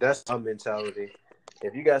 That's my mentality.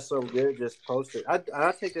 If you got something good, just post it. I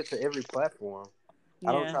take that to every platform.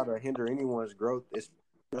 I don't try to hinder anyone's growth.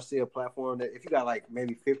 I see a platform that if you got like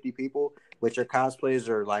maybe 50 people, but your cosplays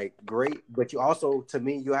are like great, but you also, to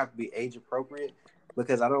me, you have to be age appropriate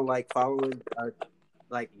because I don't like following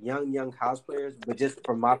like young cosplayers. But just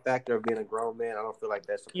from my factor of being a grown man, I don't feel like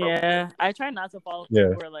that's appropriate. Yeah, I try not to follow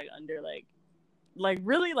people who are like under like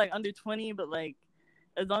really like under 20, but like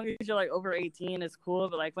as long as you're like over 18, it's cool.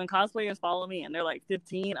 But like when cosplayers follow me and they're like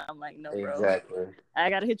 15, I'm like, no, bro. Exactly. I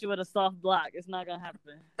gotta hit you with a soft block. It's not gonna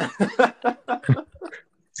happen.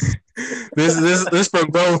 This for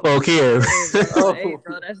grown folk here. Hey,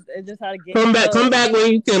 bro, it's just how the game Come back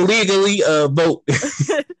when you can legally vote.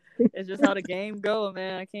 It's just how the game go,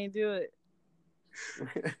 man. I can't do it.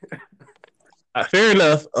 Fair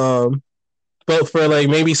enough. But for like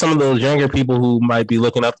maybe some of those younger people who might be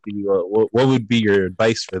looking up to you, what would be your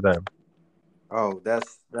advice for them? Oh,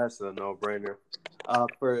 that's a no-brainer.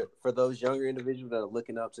 For those younger individuals that are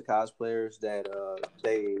looking up to cosplayers that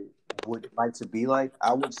they would like to be like,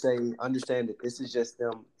 I would say understand that this is just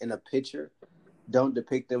them in a picture. Don't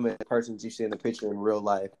depict them as persons you see in the picture in real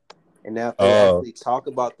life. And now if they actually talk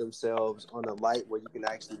about themselves on a light where you can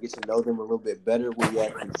actually get to know them a little bit better, where you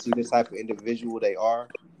actually see the type of individual they are,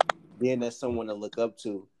 then that's someone to look up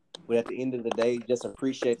to. But at the end of the day, just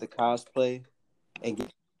appreciate the cosplay and get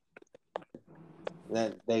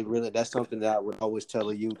that's something that I would always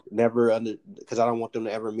tell a youth, never because I don't want them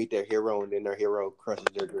to ever meet their hero and then their hero crushes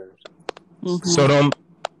their dreams. Mm-hmm.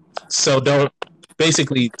 So don't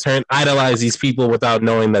basically idolize these people without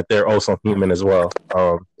knowing that they're also human as well.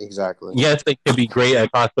 Exactly. Yes, they could be great at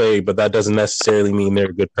cosplay, but that doesn't necessarily mean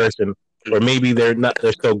they're a good person. Or maybe they're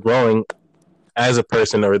still growing as a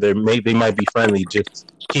person, or they might be friendly.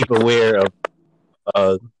 Just keep aware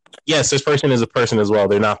of yes, this person is a person as well.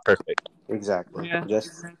 They're not perfect. Exactly. Yeah,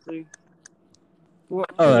 exactly. All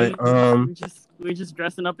right. We're just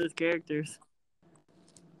dressing up as characters.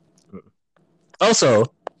 Also,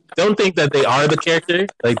 don't think that they are the character.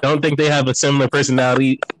 Like, don't think they have a similar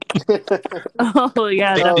personality. Oh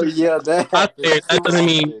yeah. That doesn't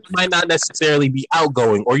mean you might not necessarily be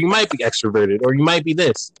outgoing, or you might be extroverted, or you might be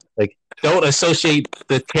this. Like, don't associate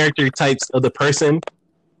the character types of the person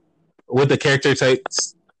with the character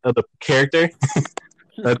types of the character.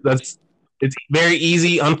 It's very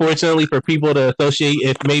easy, unfortunately, for people to associate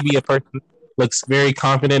if maybe a person looks very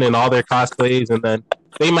confident in all their cosplays, and then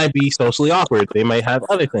they might be socially awkward. They might have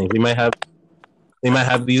other things. They might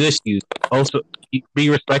have these issues. Also, be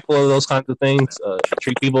respectful of those kinds of things.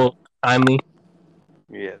 Treat people kindly.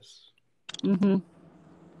 Yes. Mm-hmm.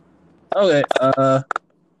 Okay.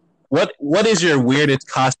 What is your weirdest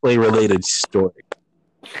cosplay related story?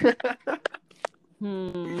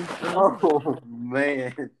 Oh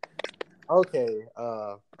man. Okay.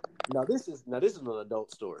 Now this is an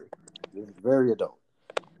adult story. This is very adult.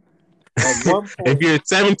 At one point, if you're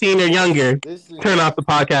 17 or younger, turn off the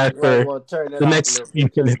podcast for the next few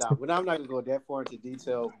minutes. But I'm not gonna go that far into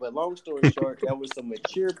detail. But long story short, there was some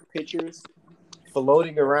mature pictures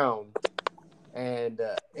floating around, and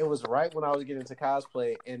it was right when I was getting into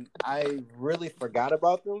cosplay, and I really forgot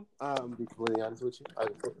about them. To be completely honest with you, I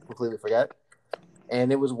completely forgot.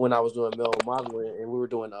 And it was when I was doing male modeling, and we were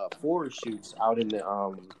doing forest shoots out in the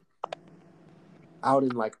out in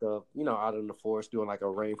the forest, doing like a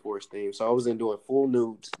rainforest theme. So I was doing full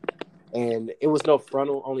nudes, and it was no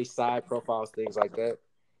frontal, only side profiles, things like that.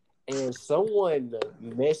 And someone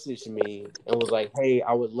messaged me and was like, "Hey,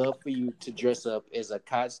 I would love for you to dress up as an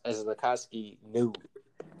Akatsuki nude."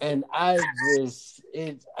 And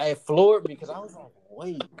it floored me because I was like,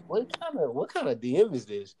 wait, what kind of DM is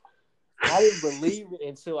this? I didn't believe it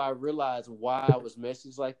until I realized why I was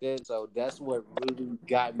messaged like that. So that's what really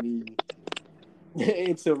got me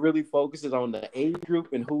into really focusing on the age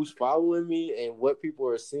group and who's following me and what people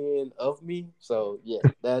are seeing of me. So yeah,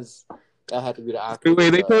 that had to be the Wait,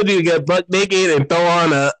 Oculus. they told you to get butt naked and throw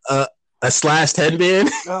on a slash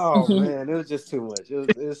headband. Oh man, it was just too much.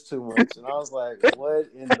 It was too much, and I was like, "What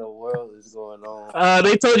in the world is going on?"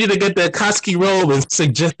 They told you to get the Koski robe and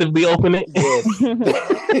suggestively open it. Yes.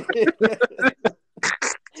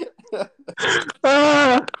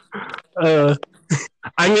 uh, uh,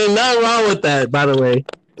 I mean, nothing wrong with that, by the way.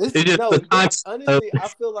 It's just the concept. Honestly, I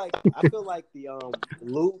feel like the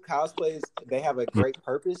Lou cosplays, they have a great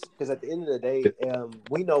purpose because at the end of the day,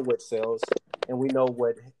 we know what sells and we know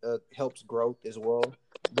what helps growth as well.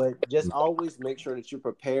 But just always make sure that you're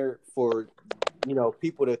prepared for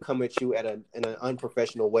people to come at you in an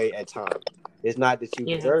unprofessional way at times. It's not that you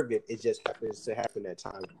deserve it; it just happens to happen at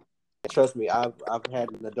times. And trust me, I've had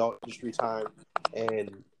an adult industry time,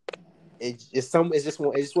 and it's just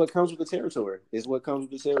what comes with the territory. It's what comes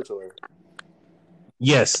with the territory.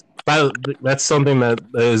 Yes, that's something that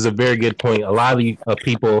is a very good point. A lot of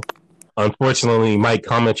people, unfortunately, might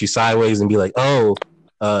come at you sideways and be like, "Oh,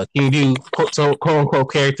 can you do quote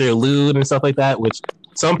unquote character lewd and stuff like that?" Which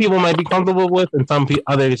some people might be comfortable with, and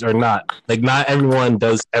others are not. Like, not everyone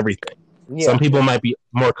does everything. Yeah. Some people might be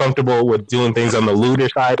more comfortable with doing things on the lewder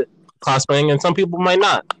side, cosplaying, and some people might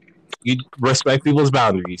not. You respect people's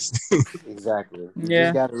boundaries. Exactly. You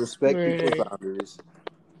just gotta respect people's boundaries.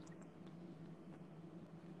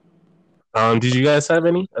 Did you guys have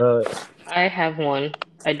any? I have one.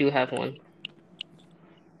 I do have one.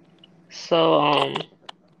 So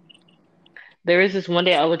there is this one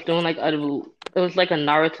day I was doing it was like a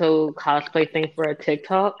Naruto cosplay thing for a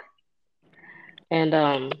TikTok, and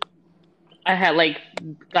I had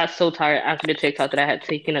got so tired after the TikTok that I had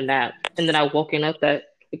taken a nap, and then I woken up that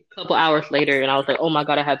a couple hours later, and I was like, oh my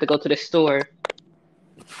God, I have to go to the store,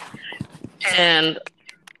 and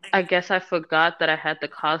I guess I forgot that I had the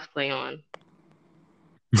cosplay on.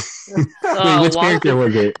 Wait, which character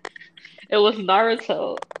was it? It was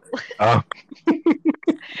Naruto. Oh.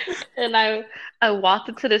 And I walked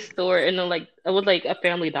into the store, and then it was like a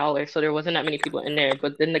Family Dollar, so there wasn't that many people in there.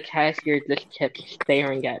 But then the cashier just kept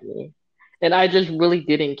staring at me, and I just really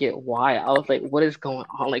didn't get why. I was like, "What is going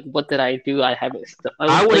on? Like, what did I do? I haven't."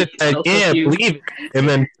 I would have said, "Yeah, leave it," and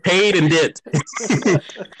then paid and dipped.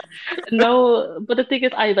 No, but the thing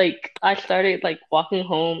is, I started walking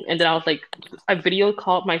home, and then I video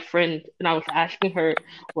called my friend, and I was asking her,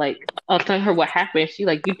 I was telling her what happened. She's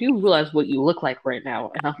like, "You do realize what you look like right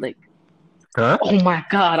now?" And I was like, "Huh? Oh my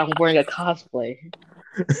God, I'm wearing a cosplay."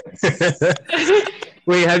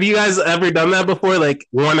 Wait, have you guys ever done that before? Like,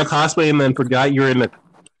 worn a cosplay and then forgot you were in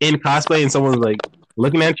cosplay, and someone was like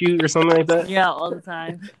looking at you or something like that? Yeah, all the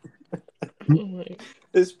time.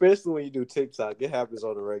 Especially when you do TikTok, it happens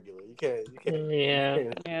on the regular. You can't.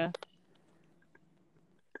 Yeah.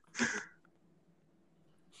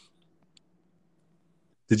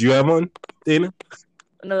 Did you have one, Dana?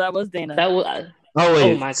 No, that was Dana. That was. Oh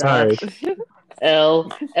wait, oh my sorry. Gosh.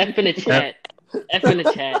 F in the chat. F in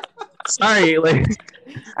the chat. Sorry,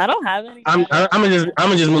 I don't have any. I'm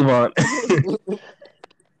gonna just move on.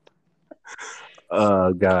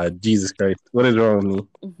 Oh God, Jesus Christ! What is wrong with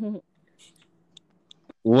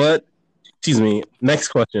me? Excuse me. Next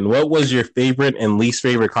question. What was your favorite and least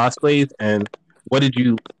favorite cosplays, and what did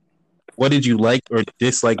you like or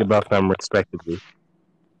dislike about them, respectively?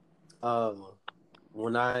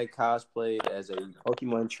 When I cosplayed as a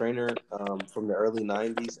Pokemon trainer from the early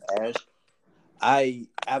 90s, Ash, I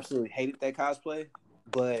absolutely hated that cosplay,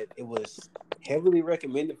 but it was heavily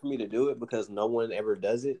recommended for me to do it because no one ever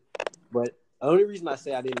does it. But the only reason I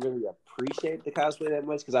say I didn't really appreciate the cosplay that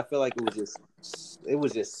much because I feel like it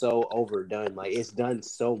was just so overdone. Like, it's done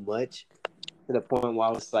so much to the point where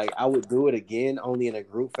I was like, I would do it again only in a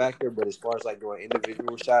group factor, but as far as doing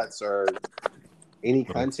individual shots or any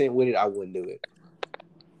content with it, I wouldn't do it.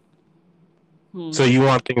 So you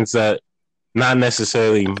want things that not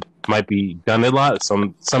necessarily might be done a lot,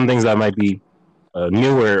 some things that might be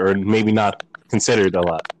newer or maybe not considered a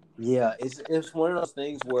lot. Yeah, it's one of those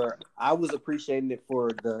things where I was appreciating it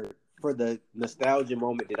for the nostalgia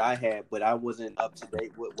moment that I had, but I wasn't up to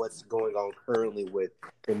date with what's going on currently with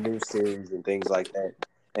the new series and things like that,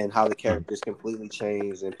 and how the characters completely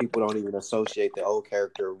changed, and people don't even associate the old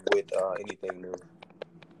character with anything new.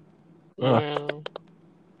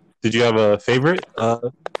 Did you have a favorite?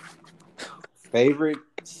 Favorite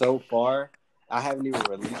so far? I haven't even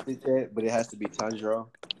released it yet, but it has to be Tanjiro.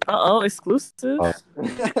 Uh-oh, exclusive. Yeah,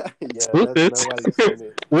 Exclusive. that's nobody's seen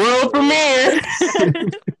it. World premiere.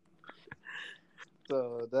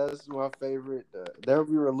 So that's my favorite. That'll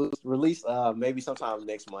be released maybe sometime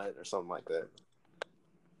next month or something like that.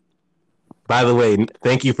 By the way,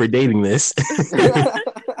 thank you for dating this.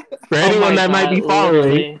 For Oh anyone my that might God, be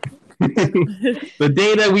following, literally. the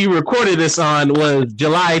day that we recorded this on was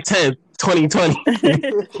July 10th, 2020,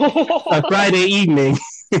 a Friday evening.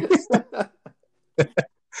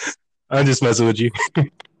 I'm just messing with you.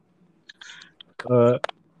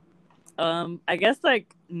 I guess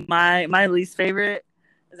like my least favorite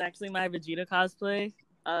is actually my Vegeta cosplay.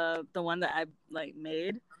 The one that I like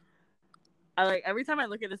made. I like every time I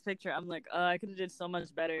look at this picture, I'm like, I could have did so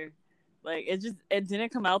much better. Like it didn't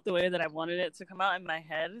come out the way that I wanted it to come out in my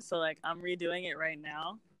head. So like I'm redoing it right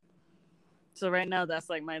now. So right now that's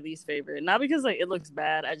like my least favorite. Not because like it looks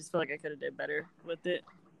bad. I just feel like I could have did better with it.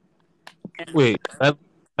 And Wait,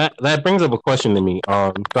 that brings up a question to me.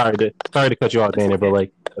 Sorry to cut you off, Dana, but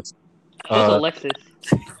like, It was Alexis.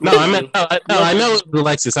 no, I meant no, I know it was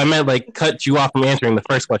Alexis. I meant like cut you off from answering the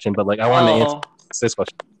first question, but like I wanted to answer this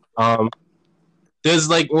question. Does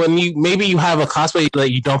like when you have a cosplay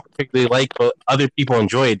that you don't particularly like, but other people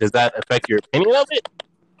enjoy it, does that affect your opinion of it?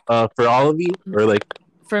 For all of you, or like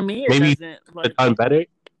for me, it maybe doesn't. Like, done better?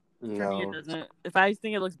 for me, it doesn't. If I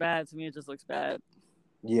think it looks bad, to me, it just looks bad.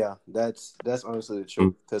 Yeah, that's honestly the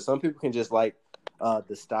truth. Because some people can just like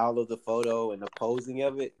the style of the photo and the posing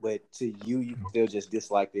of it, but to you can still just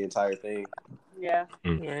dislike the entire thing. Yeah.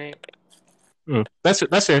 Right. That's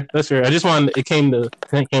fair. That's fair. I just wanted it came to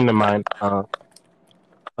mind.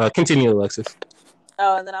 Continue, Alexis.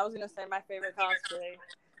 Oh, and then I was gonna say my favorite cosplay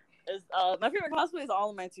is all of my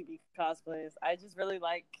 2B cosplays. I just really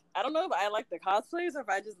like. I don't know if I like the cosplays or if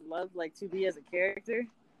I just love like 2B as a character.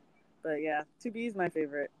 But yeah, 2B is my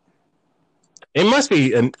favorite. It must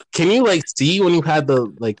be. And can you like see when you had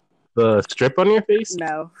the strip on your face?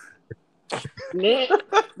 No.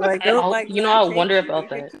 Like, I wonder about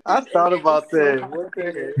that. I thought about that. What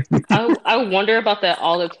the heck? I wonder about that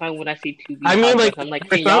all the time when I see 2B. I mean, like, I'm like,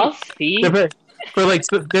 can y'all see? For like,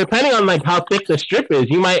 depending on like how thick the strip is,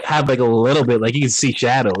 you might have like a little bit, like you can see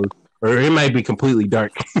shadows, or it might be completely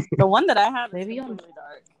dark. The one that I have is completely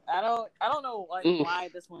dark. I don't know like why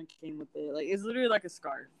this one came with it. Like it's literally like a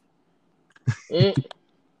scarf. You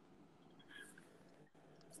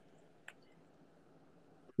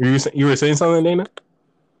were saying something, Dana?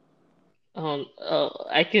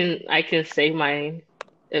 I can say mine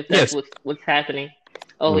if that's what's happening.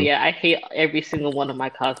 Oh yeah, I hate every single one of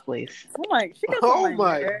my cosplays.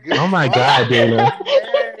 Oh my God, Dana.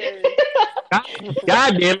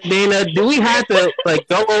 God damn, Dana, do we have to like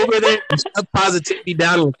go over there and shove positivity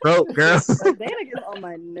down your throat, girl? Dana gets on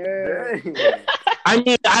my nerves. I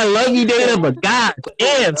mean, I love you, Dana, but God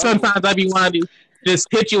damn, sometimes I be wanting to just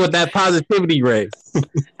hit you with that positivity ray.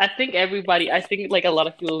 I think like a lot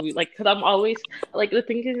of people like, because I'm always like, the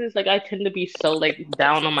thing is like I tend to be so like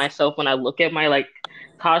down on myself when I look at my like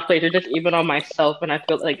cosplays or just even on myself, and I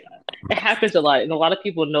feel like it happens a lot, and a lot of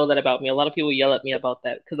people know that about me. A lot of people yell at me about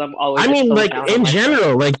that because I'm always. I mean, so like down in on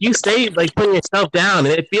general, like you stay like putting yourself down,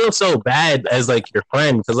 and it feels so bad as like your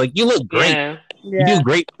friend because like you look great, you do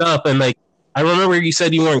great stuff, and like I remember you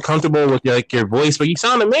said you weren't comfortable with your voice, but you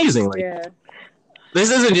sound amazing. Like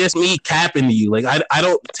this isn't just me capping to you. Like I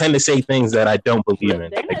don't tend to say things that I don't believe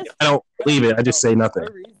in. Like, I don't believe it. I just say nothing.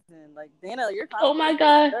 Like Dana, your oh my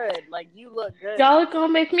God, good. Like you look good. Y'all are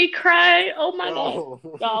gonna make me cry. Oh my God,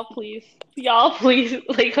 y'all please,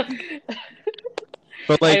 like.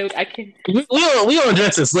 But like I can't. We'll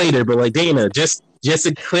address this later. But like Dana, just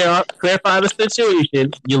to clarify the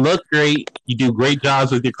situation, you look great. You do great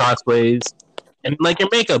jobs with your cosplays and like your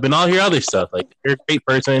makeup and all your other stuff. Like you're a great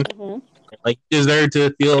person. Mm-hmm. Like you deserve to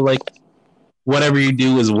feel like whatever you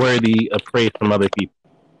do is worthy of praise from other people.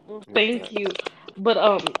 Thank you. But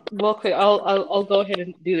well, okay, I'll go ahead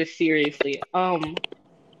and do this seriously.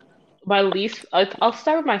 My least, I'll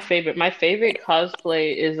start with my favorite. My favorite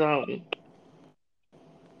cosplay is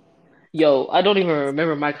yo, I don't even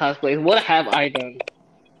remember my cosplays. What have I done?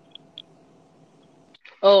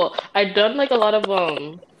 Oh, I've done like a lot of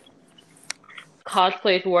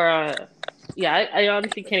cosplays where yeah, I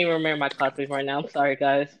honestly can't even remember my cosplays right now. I'm sorry,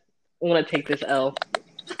 guys. I'm gonna take this L.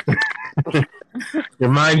 Your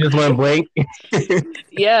mind just went blank.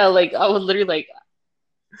 Yeah, like I was literally like,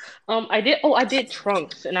 I did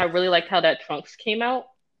Trunks, and I really liked how that Trunks came out.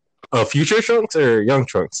 Oh, future Trunks or young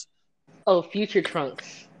Trunks? Oh, future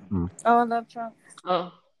Trunks. Oh, I love Trunks.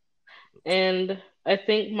 Oh, and I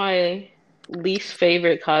think my least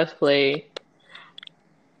favorite cosplay.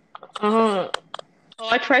 I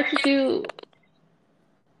tried to do.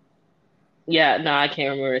 Yeah, no, I can't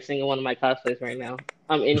remember a single one of my cosplays right now.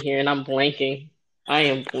 I'm in here and I'm blanking. I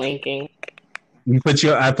am blanking. I put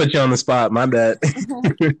you on the spot. My bad.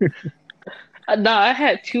 No, I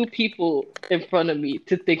had two people in front of me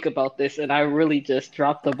to think about this, and I really just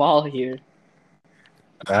dropped the ball here.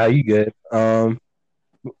 You good?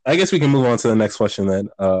 I guess we can move on to the next question then.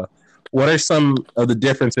 What are some of the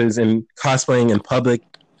differences in cosplaying in public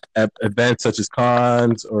at events such as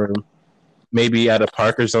cons or maybe at a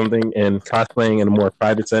park or something, and cosplaying in a more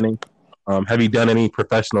private setting? Have you done any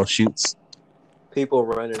professional shoots? People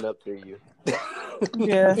running up to you.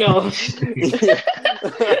 Yeah. No,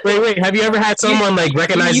 Wait. Have you ever had someone like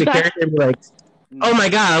recognize you the guys, character and be like, "Oh my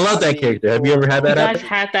god, I love that character"? Have you ever had you that guys happen?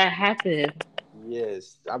 had that happen.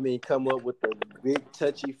 Yes, I mean, come up with the big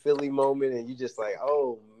touchy feely moment, and you just like,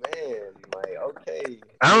 oh man, like okay.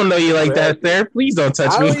 I don't know you like that, sir. Please don't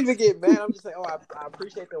touch I me. don't even get mad. I'm just like, oh, I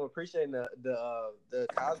appreciate them appreciating the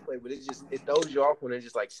cosplay, but it throws you off when they're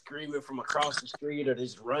just like screaming from across the street or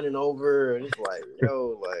just running over, and it's like,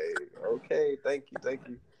 yo, like okay, thank you.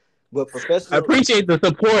 But I professional, appreciate the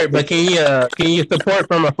support, but can you support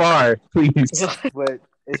from afar, please? but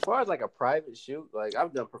as far as like a private shoot, like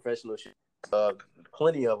I've done professional shoots,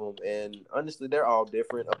 plenty of them, and honestly, they're all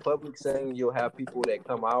different. A public setting, you'll have people that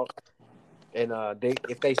come out, and they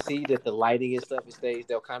if they see that the lighting and stuff stays,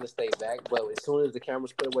 they'll kind of stay back. But as soon as the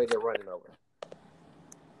camera's put away, they're running over.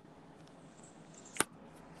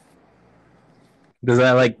 Does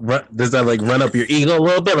that like run up your ego a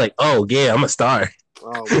little bit? Like, oh yeah, I'm a star.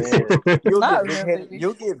 Oh man, Not really.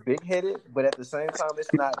 you'll get big headed, but at the same time,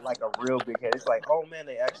 it's not like a real big head. It's like, oh man,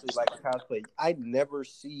 they actually like cosplay. I never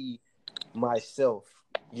see myself.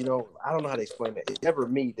 You know, I don't know how to explain it. It's never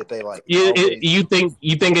me that they like. You think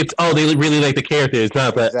it's they really like the character. It's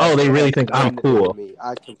not that they really think I'm cool.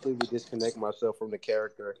 I completely disconnect myself from the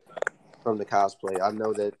character, from the cosplay. I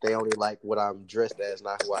know that they only like what I'm dressed as,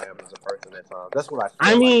 not who I am as a person at times. That's what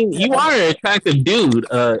I mean, you are an attractive dude.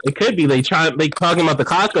 It could be they talking about the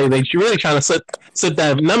cosplay. They really trying to slip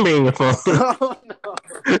that number in your phone. Oh,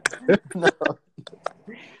 no.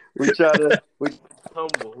 We try to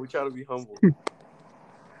humble. We try to be humble.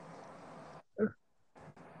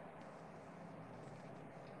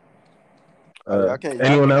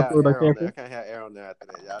 Anyone else with a character? I can't have air on there after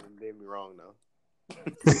that. Y'all did me wrong though.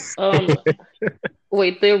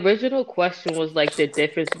 Wait, the original question was like the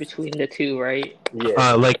difference between the two, right?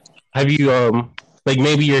 Yeah. Like, have you like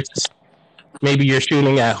maybe you're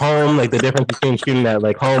shooting at home, like the difference between shooting at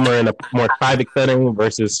like home or in a more private setting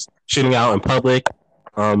versus shooting out in public.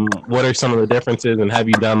 What are some of the differences, and have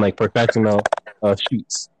you done like professional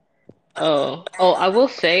shoots? Oh, I will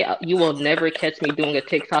say you will never catch me doing a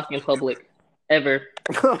TikTok in public, ever.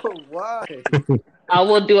 Why? I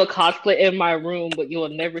will do a cosplay in my room, but you will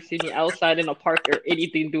never see me outside in a park or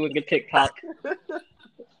anything doing a TikTok.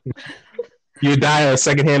 You die of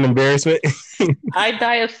secondhand embarrassment? I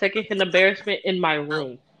die of secondhand embarrassment in my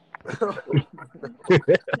room.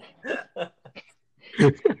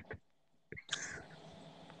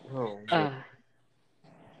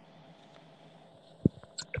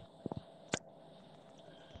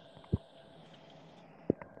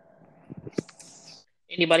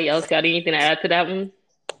 Anybody else got anything to add to that one?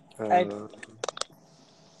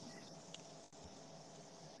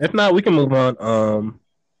 If not, we can move on.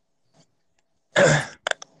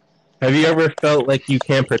 Have you ever felt like you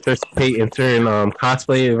can't participate in certain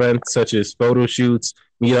cosplay events such as photo shoots,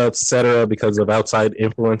 meetups, etc., because of outside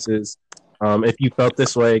influences? If you felt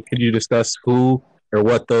this way, could you discuss who or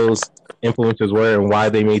what those influences were and why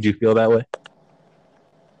they made you feel that way?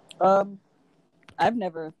 I've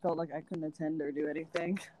never felt like I couldn't attend or do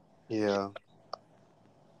anything. Yeah.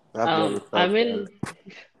 I'm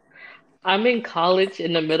in college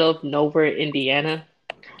in the middle of nowhere, Indiana.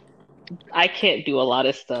 I can't do a lot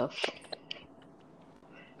of stuff.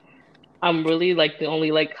 I'm really like the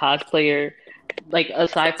only like cosplayer, like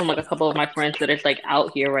aside from like a couple of my friends that is like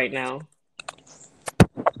out here right now.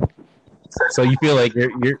 So you feel like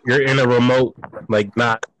you're in a remote, like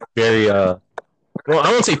not very well,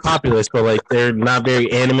 I won't say populous, but like they're not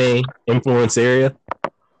very anime influenced area.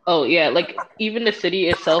 Oh yeah, like even the city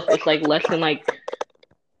itself is like less than like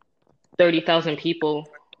 30,000 people.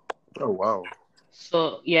 Oh wow.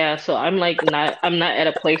 So yeah, so I'm not at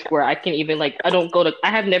a place where I can even like I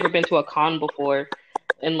have never been to a con before,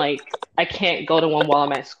 and like I can't go to one while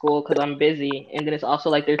I'm at school because I'm busy, and then it's also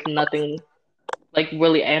like there's nothing like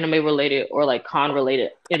really anime related or like con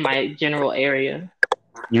related in my general area.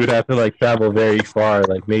 You would have to like travel very far,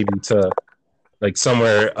 like maybe to like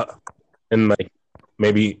somewhere in like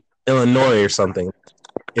maybe Illinois or something.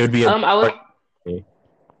 It would be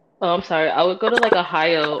Oh, I'm sorry. I would go to like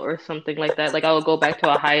Ohio or something like that. Like I would go back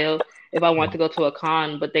to Ohio if I want to go to a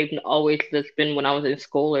con, but they've always just been when I was in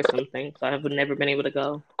school or something, so I've never been able to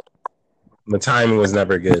go. The timing was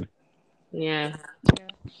never good. Yeah.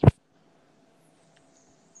 Yeah.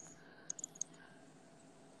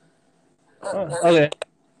 Okay.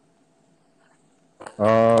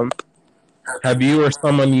 Um, have you or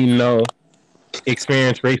someone you know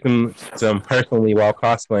experienced racism personally while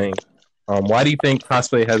cosplaying? Why do you think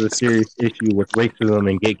cosplay has a serious issue with racism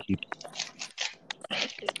and gatekeeping?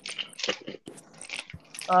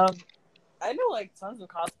 Um, I know like tons of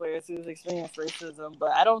cosplayers who's experienced racism,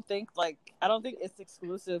 but I don't think it's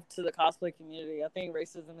exclusive to the cosplay community. I think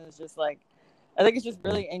racism is just like I think it's just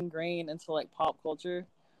really ingrained into like pop culture.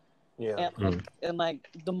 Yeah, And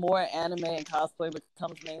the more anime and cosplay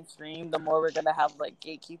becomes mainstream, the more we're gonna have like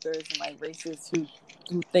gatekeepers and like racists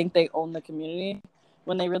who think they own the community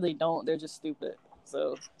when they really don't. They're just stupid.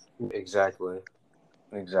 So exactly,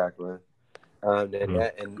 exactly. And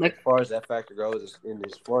as Like far as that factor goes, and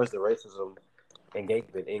as far as the racism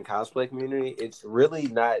engagement in cosplay community, it's really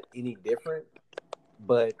not any different.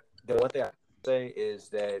 But the one thing I say is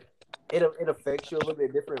that it affects you a little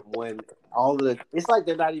bit different when all the it's like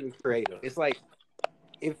they're not even creative. It's like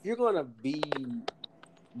if you're gonna be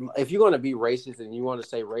if you're going to be racist and you want to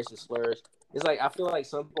say racist slurs, it's like I feel like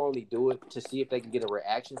some people only do it to see if they can get a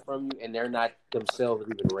reaction from you, and they're not themselves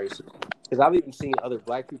even racist. Because I've even seen other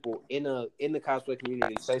black people in the cosplay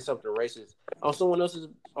community say something racist on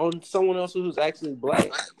someone else who's actually black.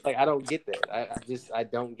 Like I don't get that. I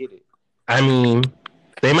don't get it. I mean,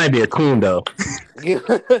 they might be a coon though.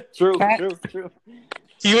 True, cat. true, true.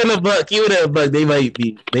 Even a buck, they might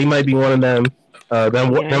be one of them.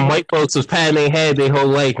 Them yeah. white folks was patting their head their whole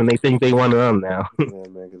life, and they think they one of them now. Yeah,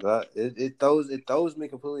 man, because it throws me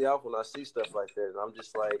completely off when I see stuff like that, and I'm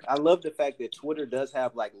just like, I love the fact that Twitter does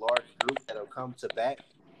have like large groups that'll come to bat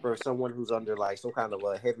for someone who's under like some kind of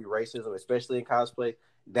heavy racism, especially in cosplay.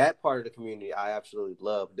 That part of the community I absolutely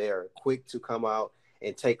love. They are quick to come out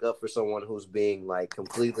and take up for someone who's being like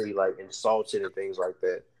completely like insulted and things like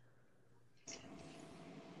that.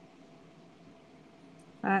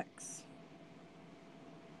 Facts.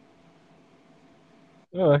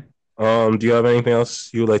 All right. Do you have anything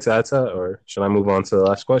else you would like to add to that, or should I move on to the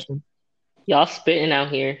last question? Y'all spitting out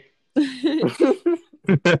here.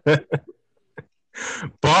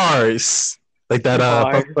 Bars, like that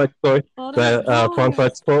Bar. Funk Flex story, Oh, that's that Funk bars.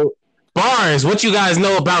 Flex quote. Bars, what you guys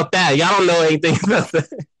know about that? Y'all don't know anything about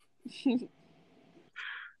that.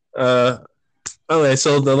 Uh, okay,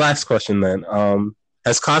 so the last question then.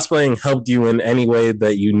 Has cosplaying helped you in any way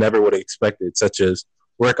that you never would have expected, such as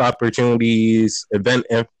work opportunities, event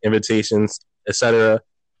invitations, etc.?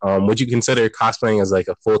 Would you consider cosplaying as like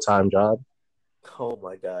a full-time job? Oh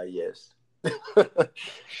my god, yes.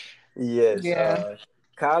 Yes, Yeah.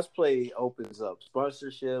 cosplay opens up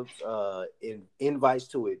sponsorships, invites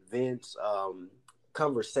to events,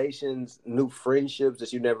 conversations, new friendships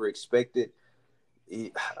that you never expected.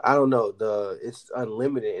 I don't know. It's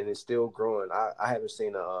unlimited and it's still growing. I haven't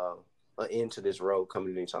seen an end to this road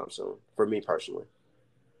coming anytime soon. For me personally.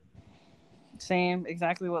 Same,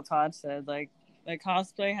 exactly what Todd said. Like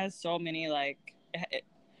cosplay has so many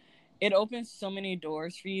it opens so many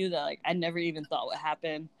doors for you that like I never even thought would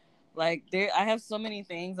happen. Like I have so many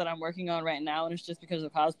things that I'm working on right now, and it's just because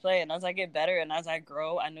of cosplay. And as I get better and as I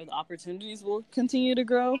grow, I know the opportunities will continue to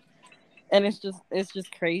grow, and it's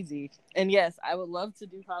just crazy. And yes, I would love to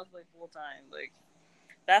do cosplay full time. Like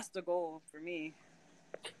that's the goal for me.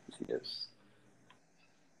 Yes.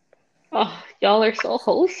 Oh, y'all are so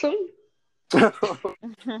wholesome.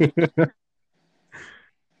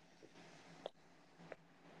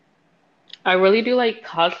 I really do like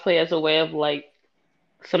cosplay as a way of like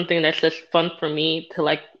something that's just fun for me to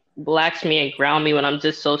like relax me and ground me when I'm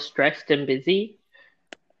just so stressed and busy.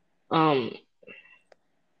 Um,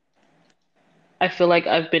 I feel like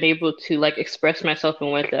I've been able to like express myself in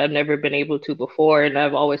ways that I've never been able to before, and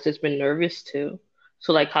I've always just been nervous to.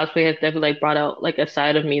 So like cosplay has definitely like brought out like a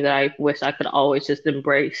side of me that I wish I could always just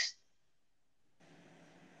embrace.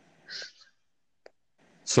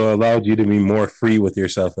 So it allowed you to be more free with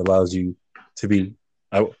yourself. It allows you to be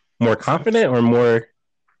uh, more confident or more.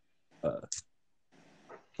 Uh,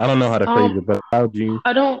 I don't know how to phrase it, Um, but allowed you.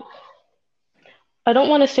 I don't I don't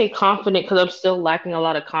want to say confident because I'm still lacking a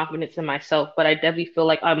lot of confidence in myself, but I definitely feel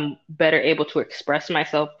like I'm better able to express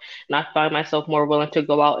myself and I find myself more willing to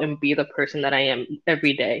go out and be the person that I am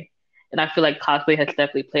every day. And I feel like cosplay has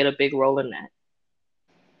definitely played a big role in that.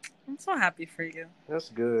 I'm so happy for you. That's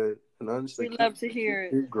good. And honestly, We love to hear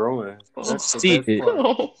it. keep growing. Oh. That's the See, best part.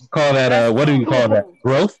 call that That's what do you so call that? dope.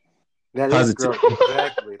 Growth. That is Positive. growth.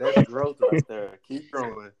 Exactly. That's growth right there. Keep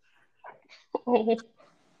growing. Oh.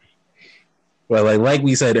 Well, like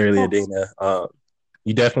we said earlier, Dana,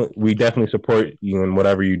 we definitely support you in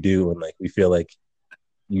whatever you do, and like we feel like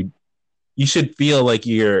you should feel like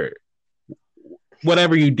you're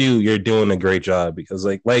whatever you do, you're doing a great job because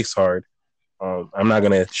like life's hard. I'm not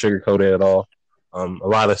gonna sugarcoat it at all. A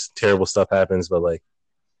lot of terrible stuff happens, but like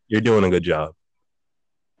you're doing a good job.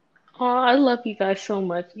 Oh, I love you guys so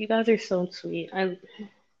much. You guys are so sweet.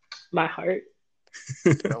 My heart.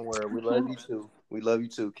 Don't worry. We love you too. We love you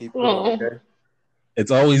too. Keep going, Oh. okay?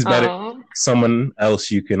 It's always better Oh. someone else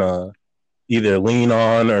you can either lean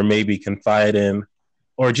on or maybe confide in,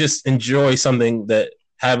 or just enjoy something that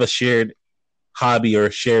have a shared hobby or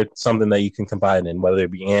shared something that you can combine in, whether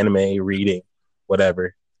it be anime, reading,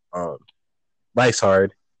 whatever. Life's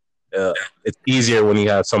hard. It's easier when you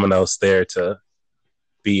have someone else there to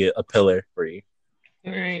be a pillar for you.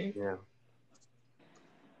 Right. Yeah.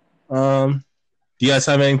 Do you guys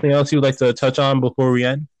have anything else you'd like to touch on before we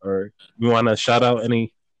end, or you want to shout out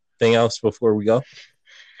anything else before we go?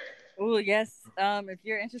 Oh yes. If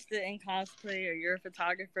you're interested in cosplay or you're a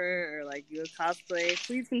photographer or like you cosplay,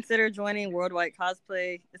 please consider joining Worldwide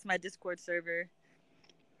Cosplay. It's my Discord server.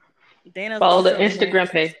 Dana's Follow the also in Instagram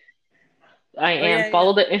it. page. I Oh, am. yeah,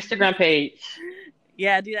 Follow the Instagram page.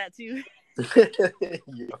 yeah, do that too. Yeah,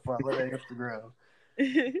 follow that Instagram.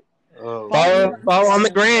 Oh, Follow on the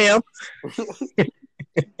gram.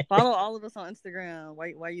 Follow all of us on Instagram.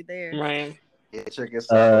 Why you there? Right. yeah, check us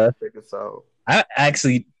out. Check us out. I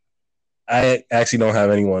actually don't have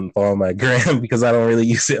anyone follow my gram because I don't really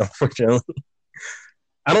use it, unfortunately.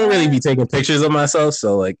 I don't really be taking pictures of myself,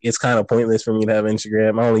 so like it's kind of pointless for me to have Instagram.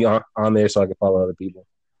 I'm only on there so I can follow other people.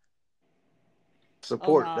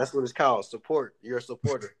 Support. Oh, wow. That's what it's called. Support. You're a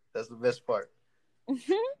supporter. That's the best part.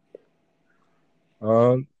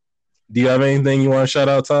 Do you have anything you want to shout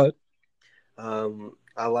out, Todd? I'll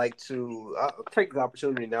take the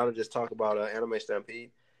opportunity now to just talk about Anime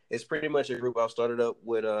Stampede. It's pretty much a group I've started up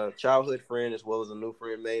with a childhood friend as well as a new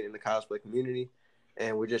friend made in the cosplay community.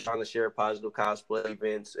 And we're just trying to share positive cosplay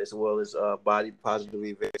events as well as body positive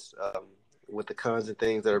events with the cons and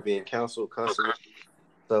things that are being canceled constantly.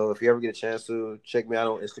 So if you ever get a chance to check me out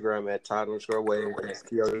on Instagram at Todd_Wave, that's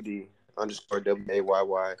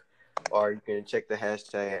TOD_WAYY. Or you can check the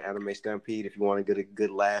hashtag Anime Stampede if you want to get a good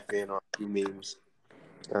laugh in or a few memes.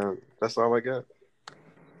 That's all I got.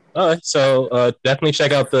 All right, so definitely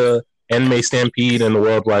check out the Anime Stampede and the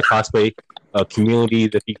Worldwide Cosplay community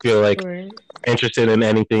if you feel like interested in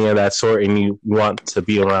anything of that sort and you want to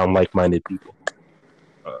be around like-minded people.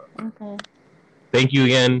 Thank you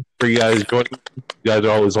again for you guys joining. You guys are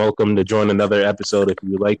always welcome to join another episode if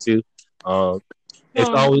you would like to.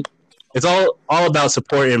 It's all about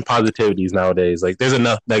support and positivities nowadays. Like there's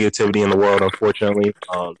enough negativity in the world, unfortunately.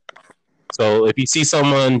 So if you see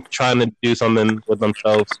someone trying to do something with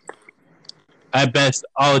themselves, at worst,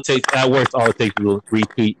 all it takes is to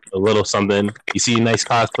retweet a little something. You see a nice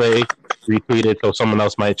cosplay, retweet it so someone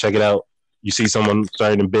else might check it out. You see someone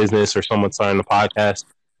starting a business or someone starting a podcast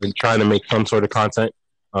and trying to make some sort of content.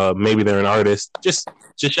 Maybe they're an artist. Just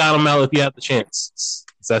shout them out if you have the chance.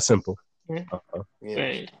 It's that simple.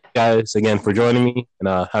 Guys, again, for joining me, and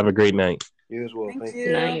have a great night. You as well. Thank Thank you.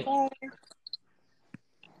 you. Night. Bye.